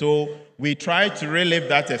needed them. So we try to relive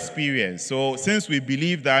that experience. So since we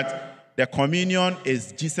believe that the communion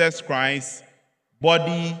is Jesus Christ,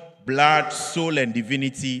 body, blood, soul, and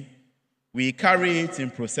divinity, we carry it in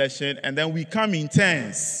procession, and then we come in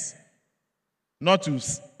turns, not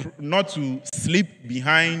to sleep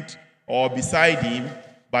behind or beside him,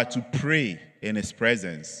 but to pray in his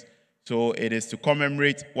presence. So it is to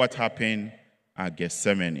commemorate what happened at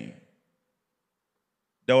Gethsemane.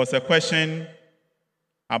 There was a question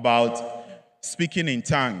about speaking in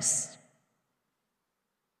tongues.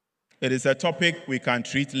 It is a topic we can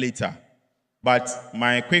treat later, but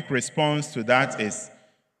my quick response to that is,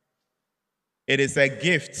 it is a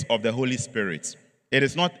gift of the Holy Spirit. It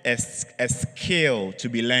is not a skill to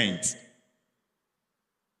be learned.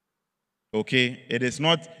 Okay? It is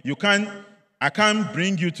not, I can't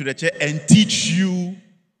bring you to the church and teach you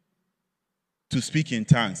to speak in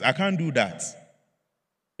tongues. I can't do that.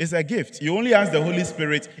 It's a gift. You only ask the Holy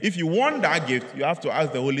Spirit. If you want that gift, you have to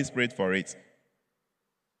ask the Holy Spirit for it.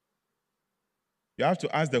 You have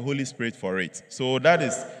to ask the Holy Spirit for it. So that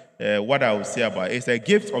is what I will say about it. It's a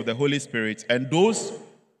gift of the Holy Spirit, and those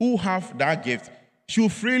who have that gift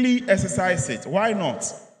should freely exercise it. Why not?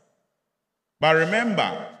 But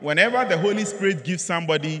remember, whenever the Holy Spirit gives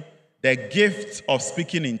somebody the gift of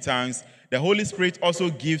speaking in tongues, the Holy Spirit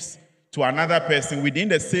also gives to another person within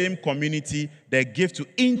the same community the gift to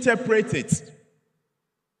interpret it.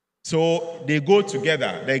 So they go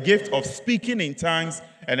together, the gift of speaking in tongues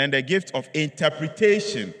and then the gift of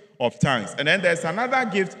interpretation of tongues. And then there's another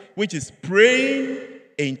gift which is praying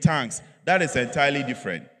in tongues. That is entirely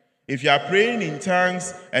different. If you are praying in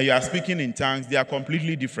tongues and you are speaking in tongues, they are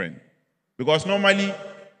completely different. Because normally,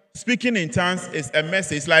 speaking in tongues is a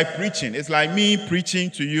message. It's like preaching. It's like me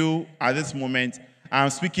preaching to you at this moment.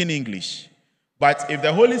 I'm speaking English. But if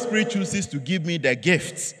the Holy Spirit chooses to give me the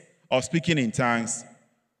gift of speaking in tongues,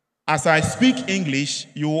 as I speak English,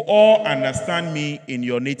 you will all understand me in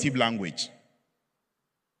your native language.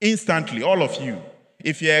 Instantly, all of you.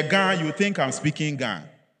 If you're a Ga, you think I'm speaking Ga.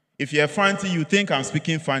 If you're Fanti, you think I'm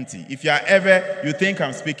speaking Fanti. If you're Ewe, you think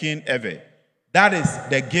I'm speaking Ewe. That is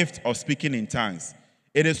the gift of speaking in tongues.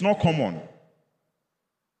 It is not common.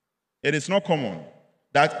 It is not common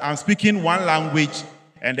that I'm speaking one language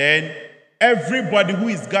and then everybody who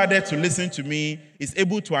is gathered to listen to me is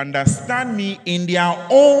able to understand me in their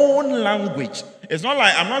own language. It's not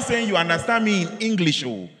like, I'm not saying you understand me in English.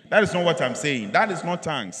 Oh, that is not what I'm saying. That is not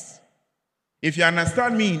tongues. If you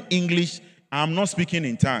understand me in English, I'm not speaking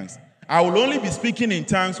in tongues. I will only be speaking in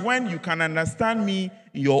tongues when you can understand me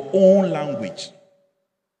in your own language.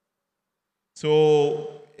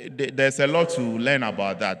 So there's a lot to learn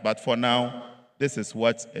about that. But for now, this is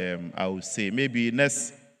what I will say. Maybe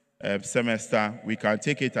next semester, we can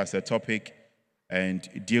take it as a topic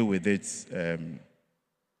and deal with it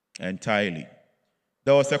entirely.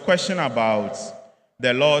 There was a question about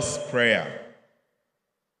the Lord's Prayer.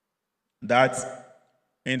 That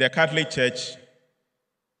in the Catholic Church,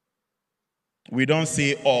 we don't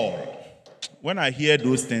say all. When I hear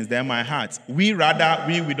those things, they're in my heart. We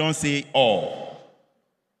don't say all.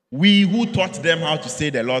 We who taught them how to say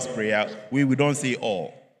the Lord's Prayer, we don't say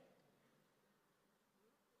all.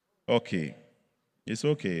 Okay. It's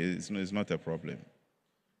okay. It's not a problem.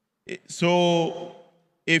 So,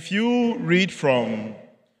 if you read from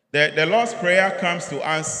the Lord's Prayer comes to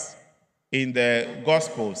us in the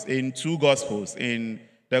Gospels, in two Gospels, in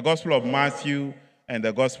the Gospel of Matthew and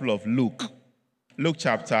the Gospel of Luke. Luke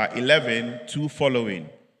chapter 11, 2 following.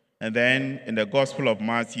 And then in the Gospel of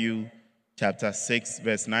Matthew, chapter 6,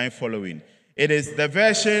 verse 9 following. It is the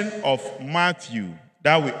version of Matthew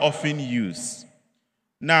that we often use.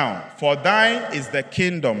 Now, for thine is the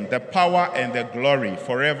kingdom, the power, and the glory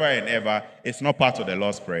forever and ever. It's not part of the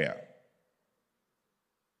Lord's Prayer.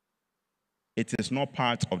 It is not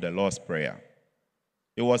part of the Lord's Prayer.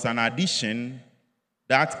 It was an addition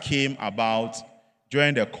that came about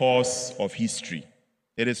during the course of history.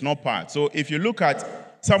 It is not part. So if you look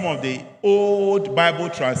at some of the old Bible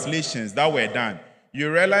translations that were done,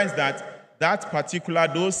 you realize that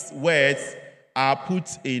those words are put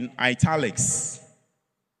in italics.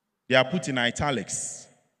 They are put in italics.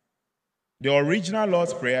 The original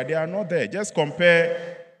Lord's Prayer, they are not there. Just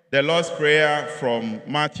compare the Lord's Prayer from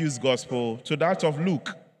Matthew's Gospel to that of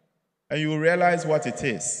Luke, and you will realize what it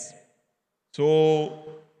is. So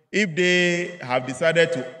if they have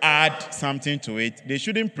decided to add something to it, they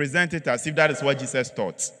shouldn't present it as if that is what Jesus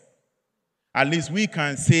taught. At least we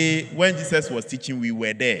can say when Jesus was teaching, we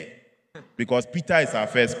were there. Because Peter is our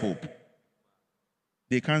first pope.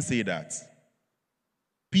 They can't say that.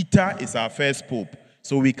 Peter is our first pope.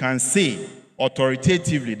 So we can say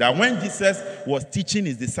authoritatively that when Jesus was teaching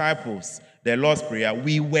his disciples the Lord's Prayer,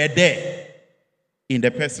 we were there in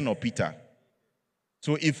the person of Peter.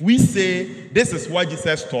 So if we say this is what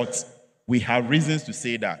Jesus taught, we have reasons to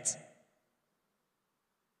say that.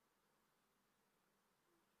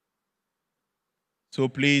 So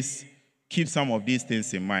please keep some of these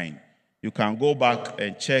things in mind. You can go back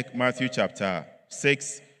and check Matthew chapter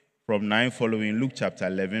 6 from 9 following, Luke chapter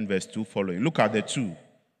 11 verse 2 following. Look at the two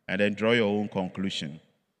and then draw your own conclusion.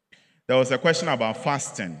 There was a question about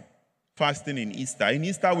fasting. Fasting in Easter. In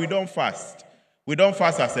Easter, we don't fast. We don't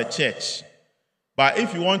fast as a church. But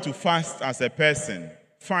if you want to fast as a person,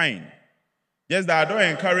 fine. Just that I don't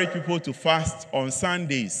encourage people to fast on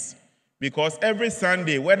Sundays. Because every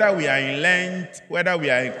Sunday, whether we are in Lent, whether we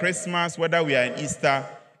are in Christmas, whether we are in Easter,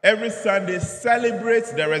 every Sunday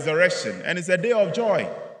celebrates the resurrection. And it's a day of joy.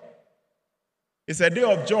 It's a day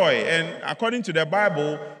of joy. And according to the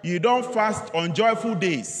Bible, you don't fast on joyful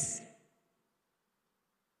days.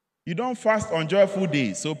 You don't fast on joyful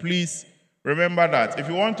days. So please remember that. If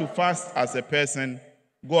you want to fast as a person,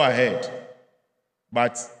 go ahead.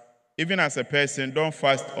 But even as a person, don't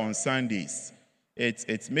fast on Sundays.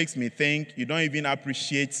 It makes me think you don't even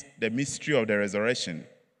appreciate the mystery of the resurrection.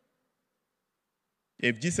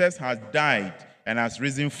 If Jesus has died and has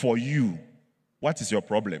risen for you, what is your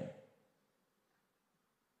problem?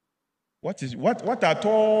 What at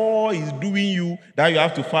all is doing you that you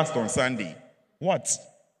have to fast on Sunday? What?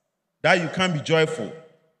 That you can't be joyful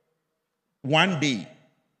one day.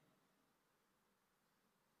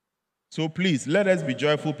 So please, let us be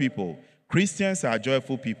joyful people. Christians are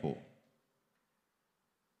joyful people.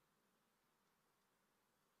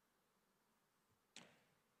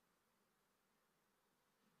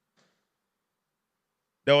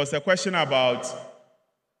 There was a question about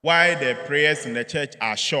why the prayers in the church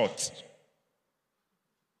are short.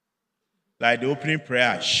 Like the opening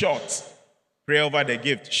prayer, short. Prayer over the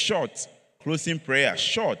gift, short. Closing prayer,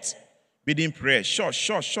 short. Bidding prayer, short,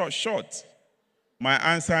 short, short, short. My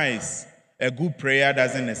answer is, a good prayer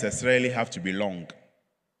doesn't necessarily have to be long.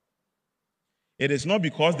 It is not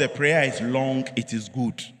because the prayer is long, it is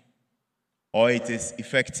good. Or it is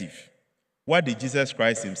effective. What did Jesus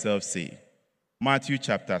Christ himself say? Matthew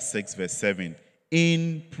chapter 6 verse 7.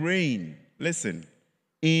 In praying, listen,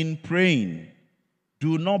 in praying,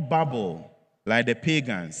 do not babble like the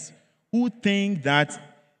pagans who think that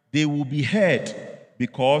they will be heard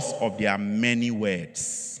because of their many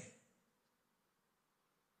words.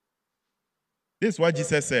 This is what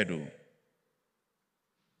Jesus said, though.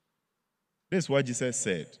 This is what Jesus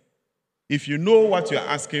said. If you know what you're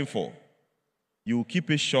asking for, you will keep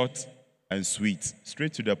it short and sweet,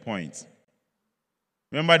 straight to the point.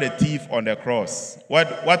 Remember the thief on the cross.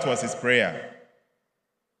 What was his prayer?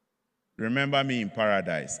 Remember me in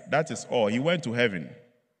paradise. That is all. He went to heaven.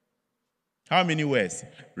 How many words?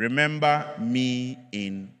 Remember me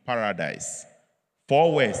in paradise.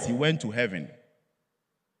 4 words. He went to heaven.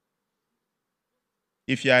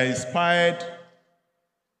 If you are inspired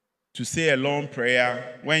to say a long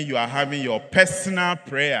prayer when you are having your personal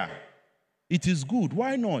prayer, it is good.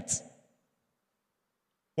 Why not?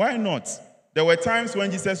 Why not? There were times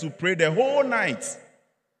when Jesus would pray the whole night.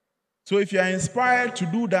 So if you are inspired to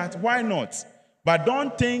do that, why not? But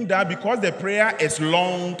don't think that because the prayer is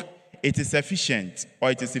long, it is efficient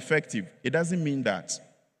or it is effective. It doesn't mean that.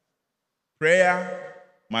 Prayer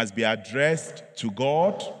must be addressed to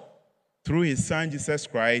God through his Son Jesus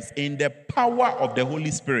Christ in the power of the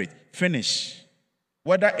Holy Spirit. Finish.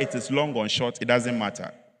 Whether it is long or short, it doesn't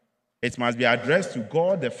matter. It must be addressed to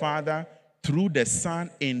God the Father through the Son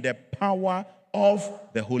in the power of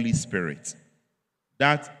the Holy Spirit.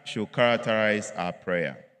 That should characterize our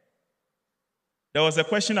prayer. There was a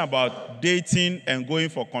question about dating and going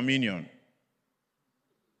for communion.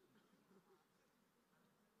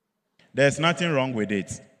 There's nothing wrong with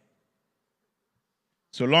it.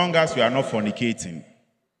 So long as we are not fornicating.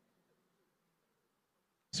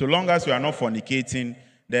 So long as we are not fornicating,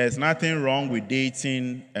 there's nothing wrong with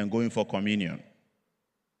dating and going for communion.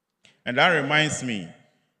 And that reminds me,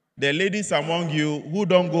 the ladies among you who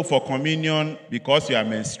don't go for communion because you are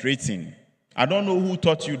menstruating, I don't know who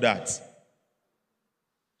taught you that.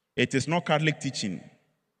 It is not Catholic teaching.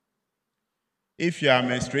 If you are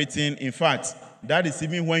menstruating, in fact, that is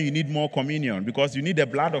even when you need more communion because you need the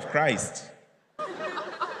blood of Christ.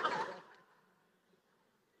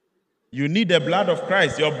 You need the blood of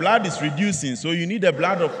Christ. Your blood is reducing, so you need the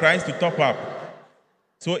blood of Christ to top up.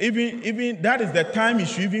 So even that is the time you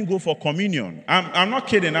should even go for communion. I'm not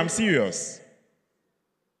kidding, I'm serious.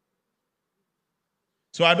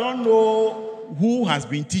 So I don't know who has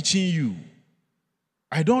been teaching you.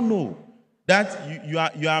 I don't know that you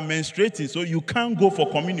are menstruating, so you can't go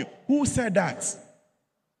for communion. Who said that?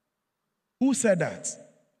 Who said that?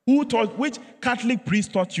 Which Catholic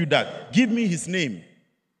priest taught you that? Give me his name.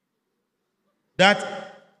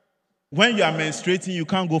 That when you are menstruating, you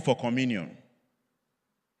can't go for communion.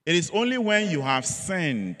 It is only when you have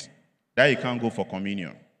sinned that you can't go for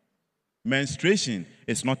communion. Menstruation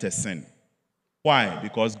is not a sin. Why?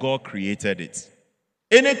 Because God created it.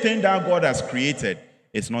 Anything that God has created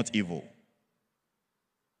is not evil.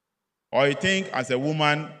 Or you think as a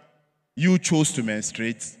woman, you chose to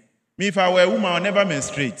menstruate. Me, if I were a woman, I'll never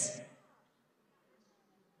menstruate.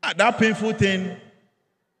 That painful thing.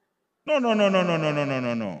 No.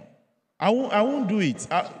 I won't do it.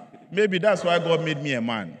 Maybe that's why God made me a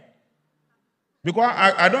man. Because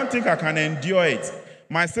I don't think I can endure it.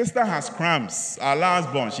 My sister has cramps. Our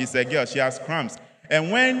last born, she's a girl, she has cramps.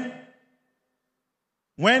 And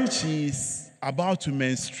when she's about to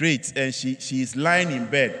menstruate and she is lying in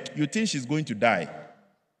bed, you think she's going to die.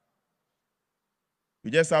 You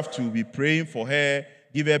just have to be praying for her,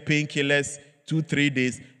 give her painkillers, 2-3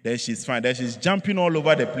 days, then she's fine. Then she's jumping all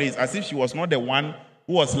over the place as if she was not the one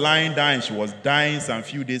who was lying down and she was dying some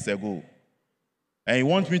few days ago. And you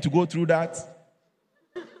want me to go through that?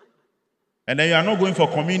 And then you are not going for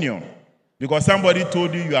communion because somebody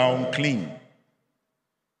told you are unclean.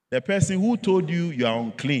 The person who told you are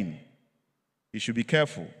unclean, you should be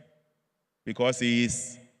careful because he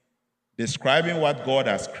is describing what God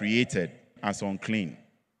has created as unclean.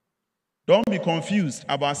 Don't be confused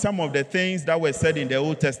about some of the things that were said in the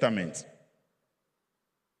Old Testament.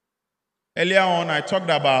 Earlier on, I talked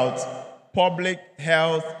about public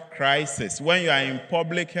health crisis. When you are in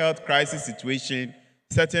public health crisis situation,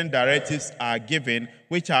 certain directives are given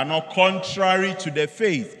which are not contrary to the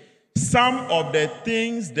faith. Some of the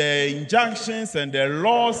things, the injunctions and the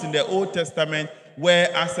laws in the Old Testament were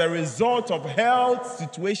as a result of health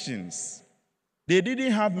situations. They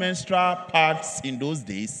didn't have menstrual pads in those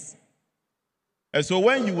days. And so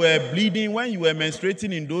when you were bleeding, when you were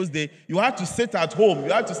menstruating in those days, you had to sit at home.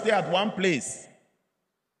 You had to stay at one place.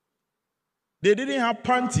 They didn't have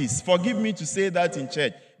panties. Forgive me to say that in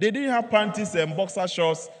church. They didn't have panties and boxer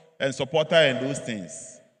shorts and supporter and those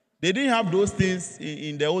things. They didn't have those things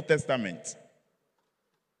in the Old Testament.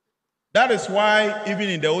 That is why even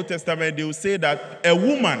in the Old Testament, they will say that a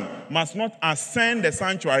woman must not ascend the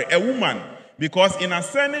sanctuary. A woman. Because in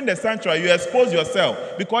ascending the sanctuary, you expose yourself.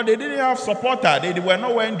 Because they didn't have supporter. They were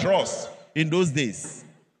not wearing drawers in those days.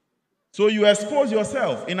 So you expose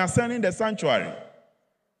yourself in ascending the sanctuary.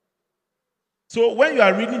 So when you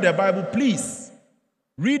are reading the Bible, please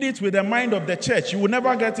read it with the mind of the church. You will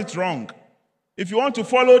never get it wrong. If you want to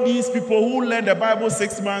follow these people who learn the Bible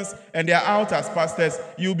 6 months and they are out as pastors,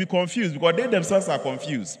 you'll be confused because they themselves are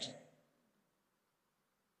confused.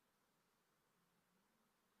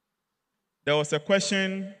 There was a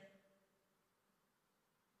question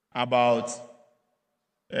about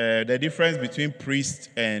the difference between priests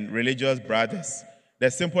and religious brothers. The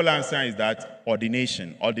simple answer is that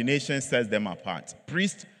ordination. Ordination sets them apart.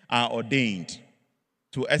 Priests are ordained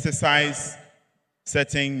to exercise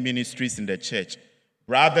certain ministries in the church.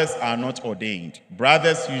 Brothers are not ordained.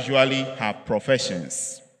 Brothers usually have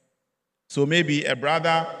professions. So maybe a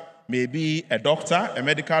brother may be a doctor, a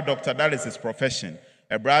medical doctor, that is his profession.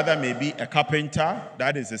 A brother may be a carpenter,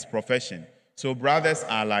 that is his profession. So brothers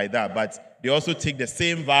are like that, but they also take the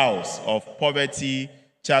same vows of poverty,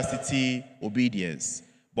 chastity, obedience.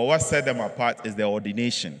 But what set them apart is the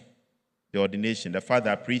ordination. The ordination, the fact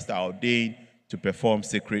that priests are ordained to perform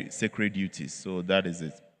sacred duties. So that is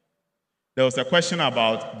it. There was a question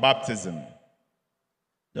about baptism.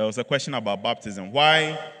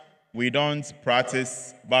 Why we don't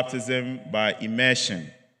practice baptism by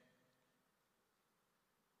immersion.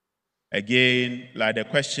 Again, like the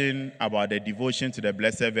question about the devotion to the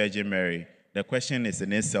Blessed Virgin Mary, the question is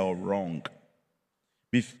in itself wrong.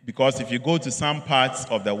 Because if you go to some parts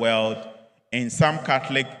of the world, in some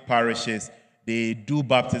Catholic parishes, they do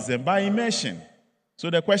baptism by immersion. So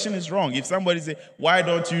the question is wrong. If somebody says, why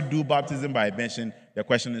don't you do baptism by immersion? The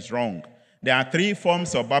question is wrong. There are 3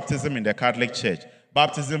 forms of baptism in the Catholic Church.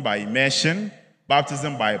 Baptism by immersion,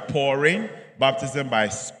 baptism by pouring, baptism by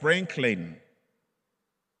sprinkling.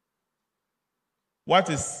 What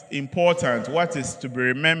is important, what is to be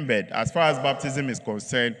remembered as far as baptism is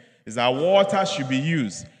concerned, is that water should be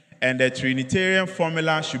used. and the Trinitarian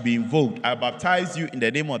formula should be invoked. I baptize you in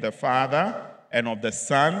the name of the Father, and of the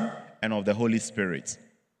Son, and of the Holy Spirit.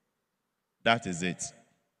 That is it.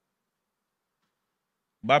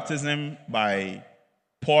 Baptism by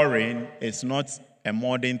pouring is not a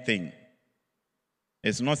modern thing.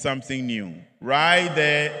 It's not something new. Right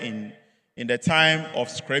there in the time of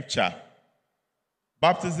Scripture,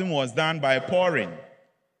 baptism was done by pouring.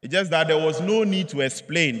 It's just that there was no need to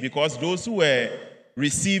explain, because those who were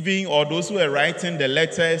receiving or those who were writing the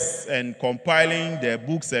letters and compiling the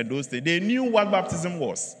books and those things, they knew what baptism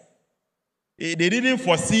was. They didn't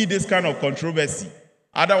foresee this kind of controversy.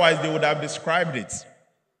 Otherwise, they would have described it.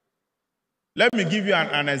 Let me give you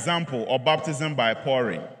an example of baptism by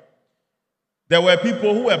pouring. There were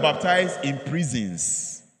people who were baptized in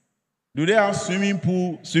prisons. Do they have swimming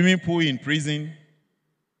pool in prison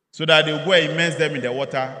so that they go and immerse them in the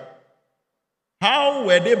water? How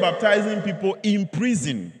were they baptizing people in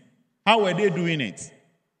prison? How were they doing it?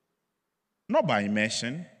 Not by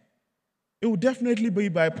immersion. It would definitely be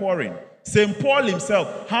by pouring. St. Paul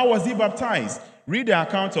himself, how was he baptized? Read the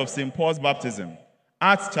account of St. Paul's baptism.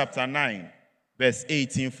 Acts chapter 9, verse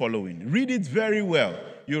 18 following. Read it very well.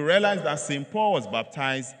 You realize that St. Paul was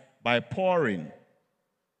baptized by pouring.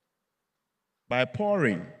 By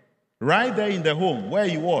pouring. Right there in the home where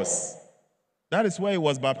he was. That is where he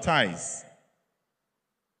was baptized.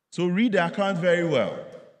 So read the account very well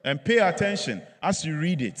and pay attention as you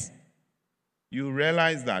read it. You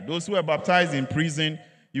realize that those who were baptized in prison,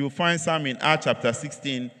 you will find some in Acts chapter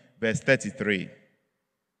 16, verse 33.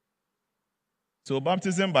 So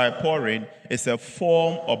baptism by pouring is a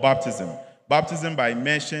form of baptism. Baptism by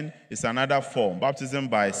immersion is another form. Baptism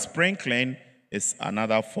by sprinkling is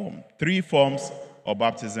another form. 3 forms of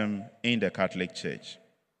baptism in the Catholic Church.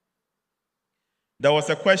 There was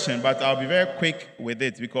a question, but I'll be very quick with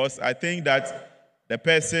it because I think that the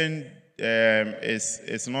person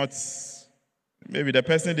is not, maybe the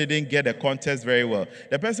person didn't get the context very well.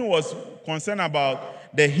 The person was concerned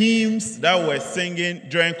about the hymns that were singing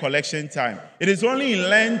during collection time. It is only in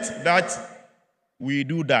Lent that we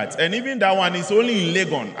do that. And even that one is only in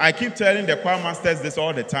Legon. I keep telling the choir masters this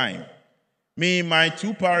all the time. Me, my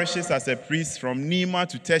 2 parishes as a priest from Nima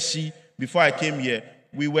to Teshi, before I came here,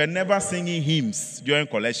 we were never singing hymns during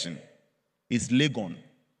collection. It's Legon.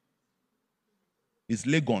 It's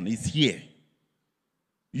Legon. It's here.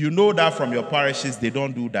 You know that from your parishes, they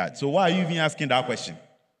don't do that. So why are you even asking that question?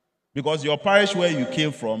 Because your parish where you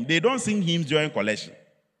came from, they don't sing hymns during collection.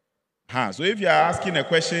 So if you are asking a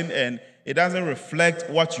question and it doesn't reflect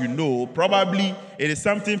what you know, probably it is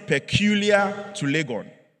something peculiar to Legon.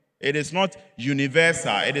 It is not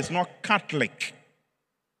universal. It is not Catholic.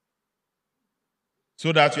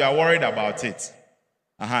 So that you are worried about it.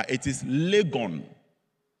 It is Legon.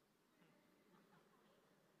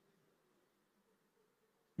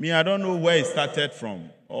 Me, I don't know where it started from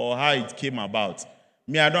or how it came about.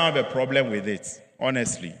 Me, I don't have a problem with it,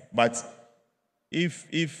 honestly. But if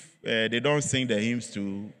they don't sing the hymns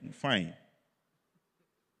too, fine.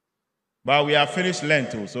 But we have finished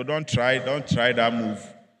Lent too, so don't try that move.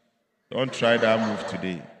 Don't try that move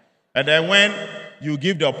today. And then when you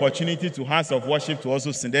give the opportunity to House of Worship to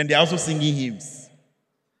also sing, then they're also singing hymns.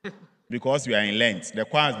 Because we are in Lent. The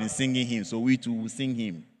choir has been singing hymns, so we too will sing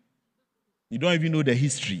hymn. You don't even know the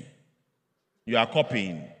history. You are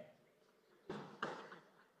copying.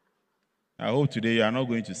 I hope today you are not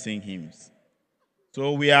going to sing hymns.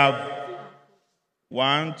 So we have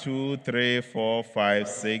 1, 2, 3, 4, 5,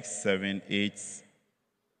 6, 7, 8,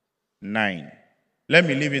 9. Let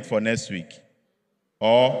me leave it for next week.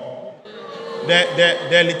 Or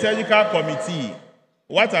the liturgical committee,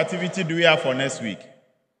 what activity do we have for next week?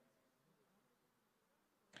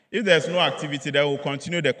 If there's no activity, then we'll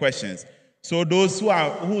continue the questions. So those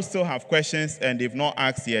who still have questions and they've not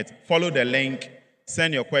asked yet, follow the link,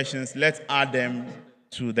 send your questions, let's add them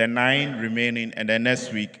to the 9 remaining, and then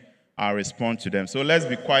next week I'll respond to them. So let's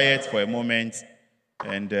be quiet for a moment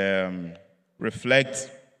and reflect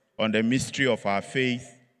on the mystery of our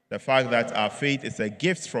faith, the fact that our faith is a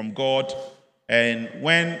gift from God, and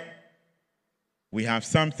when we have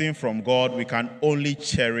something from God, we can only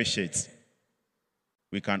cherish it.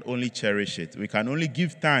 We can only cherish it. We can only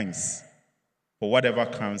give thanks for whatever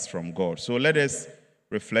comes from God. So let us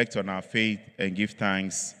reflect on our faith and give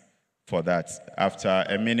thanks for that. After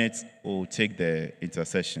a minute, we'll take the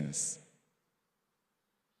intercessions.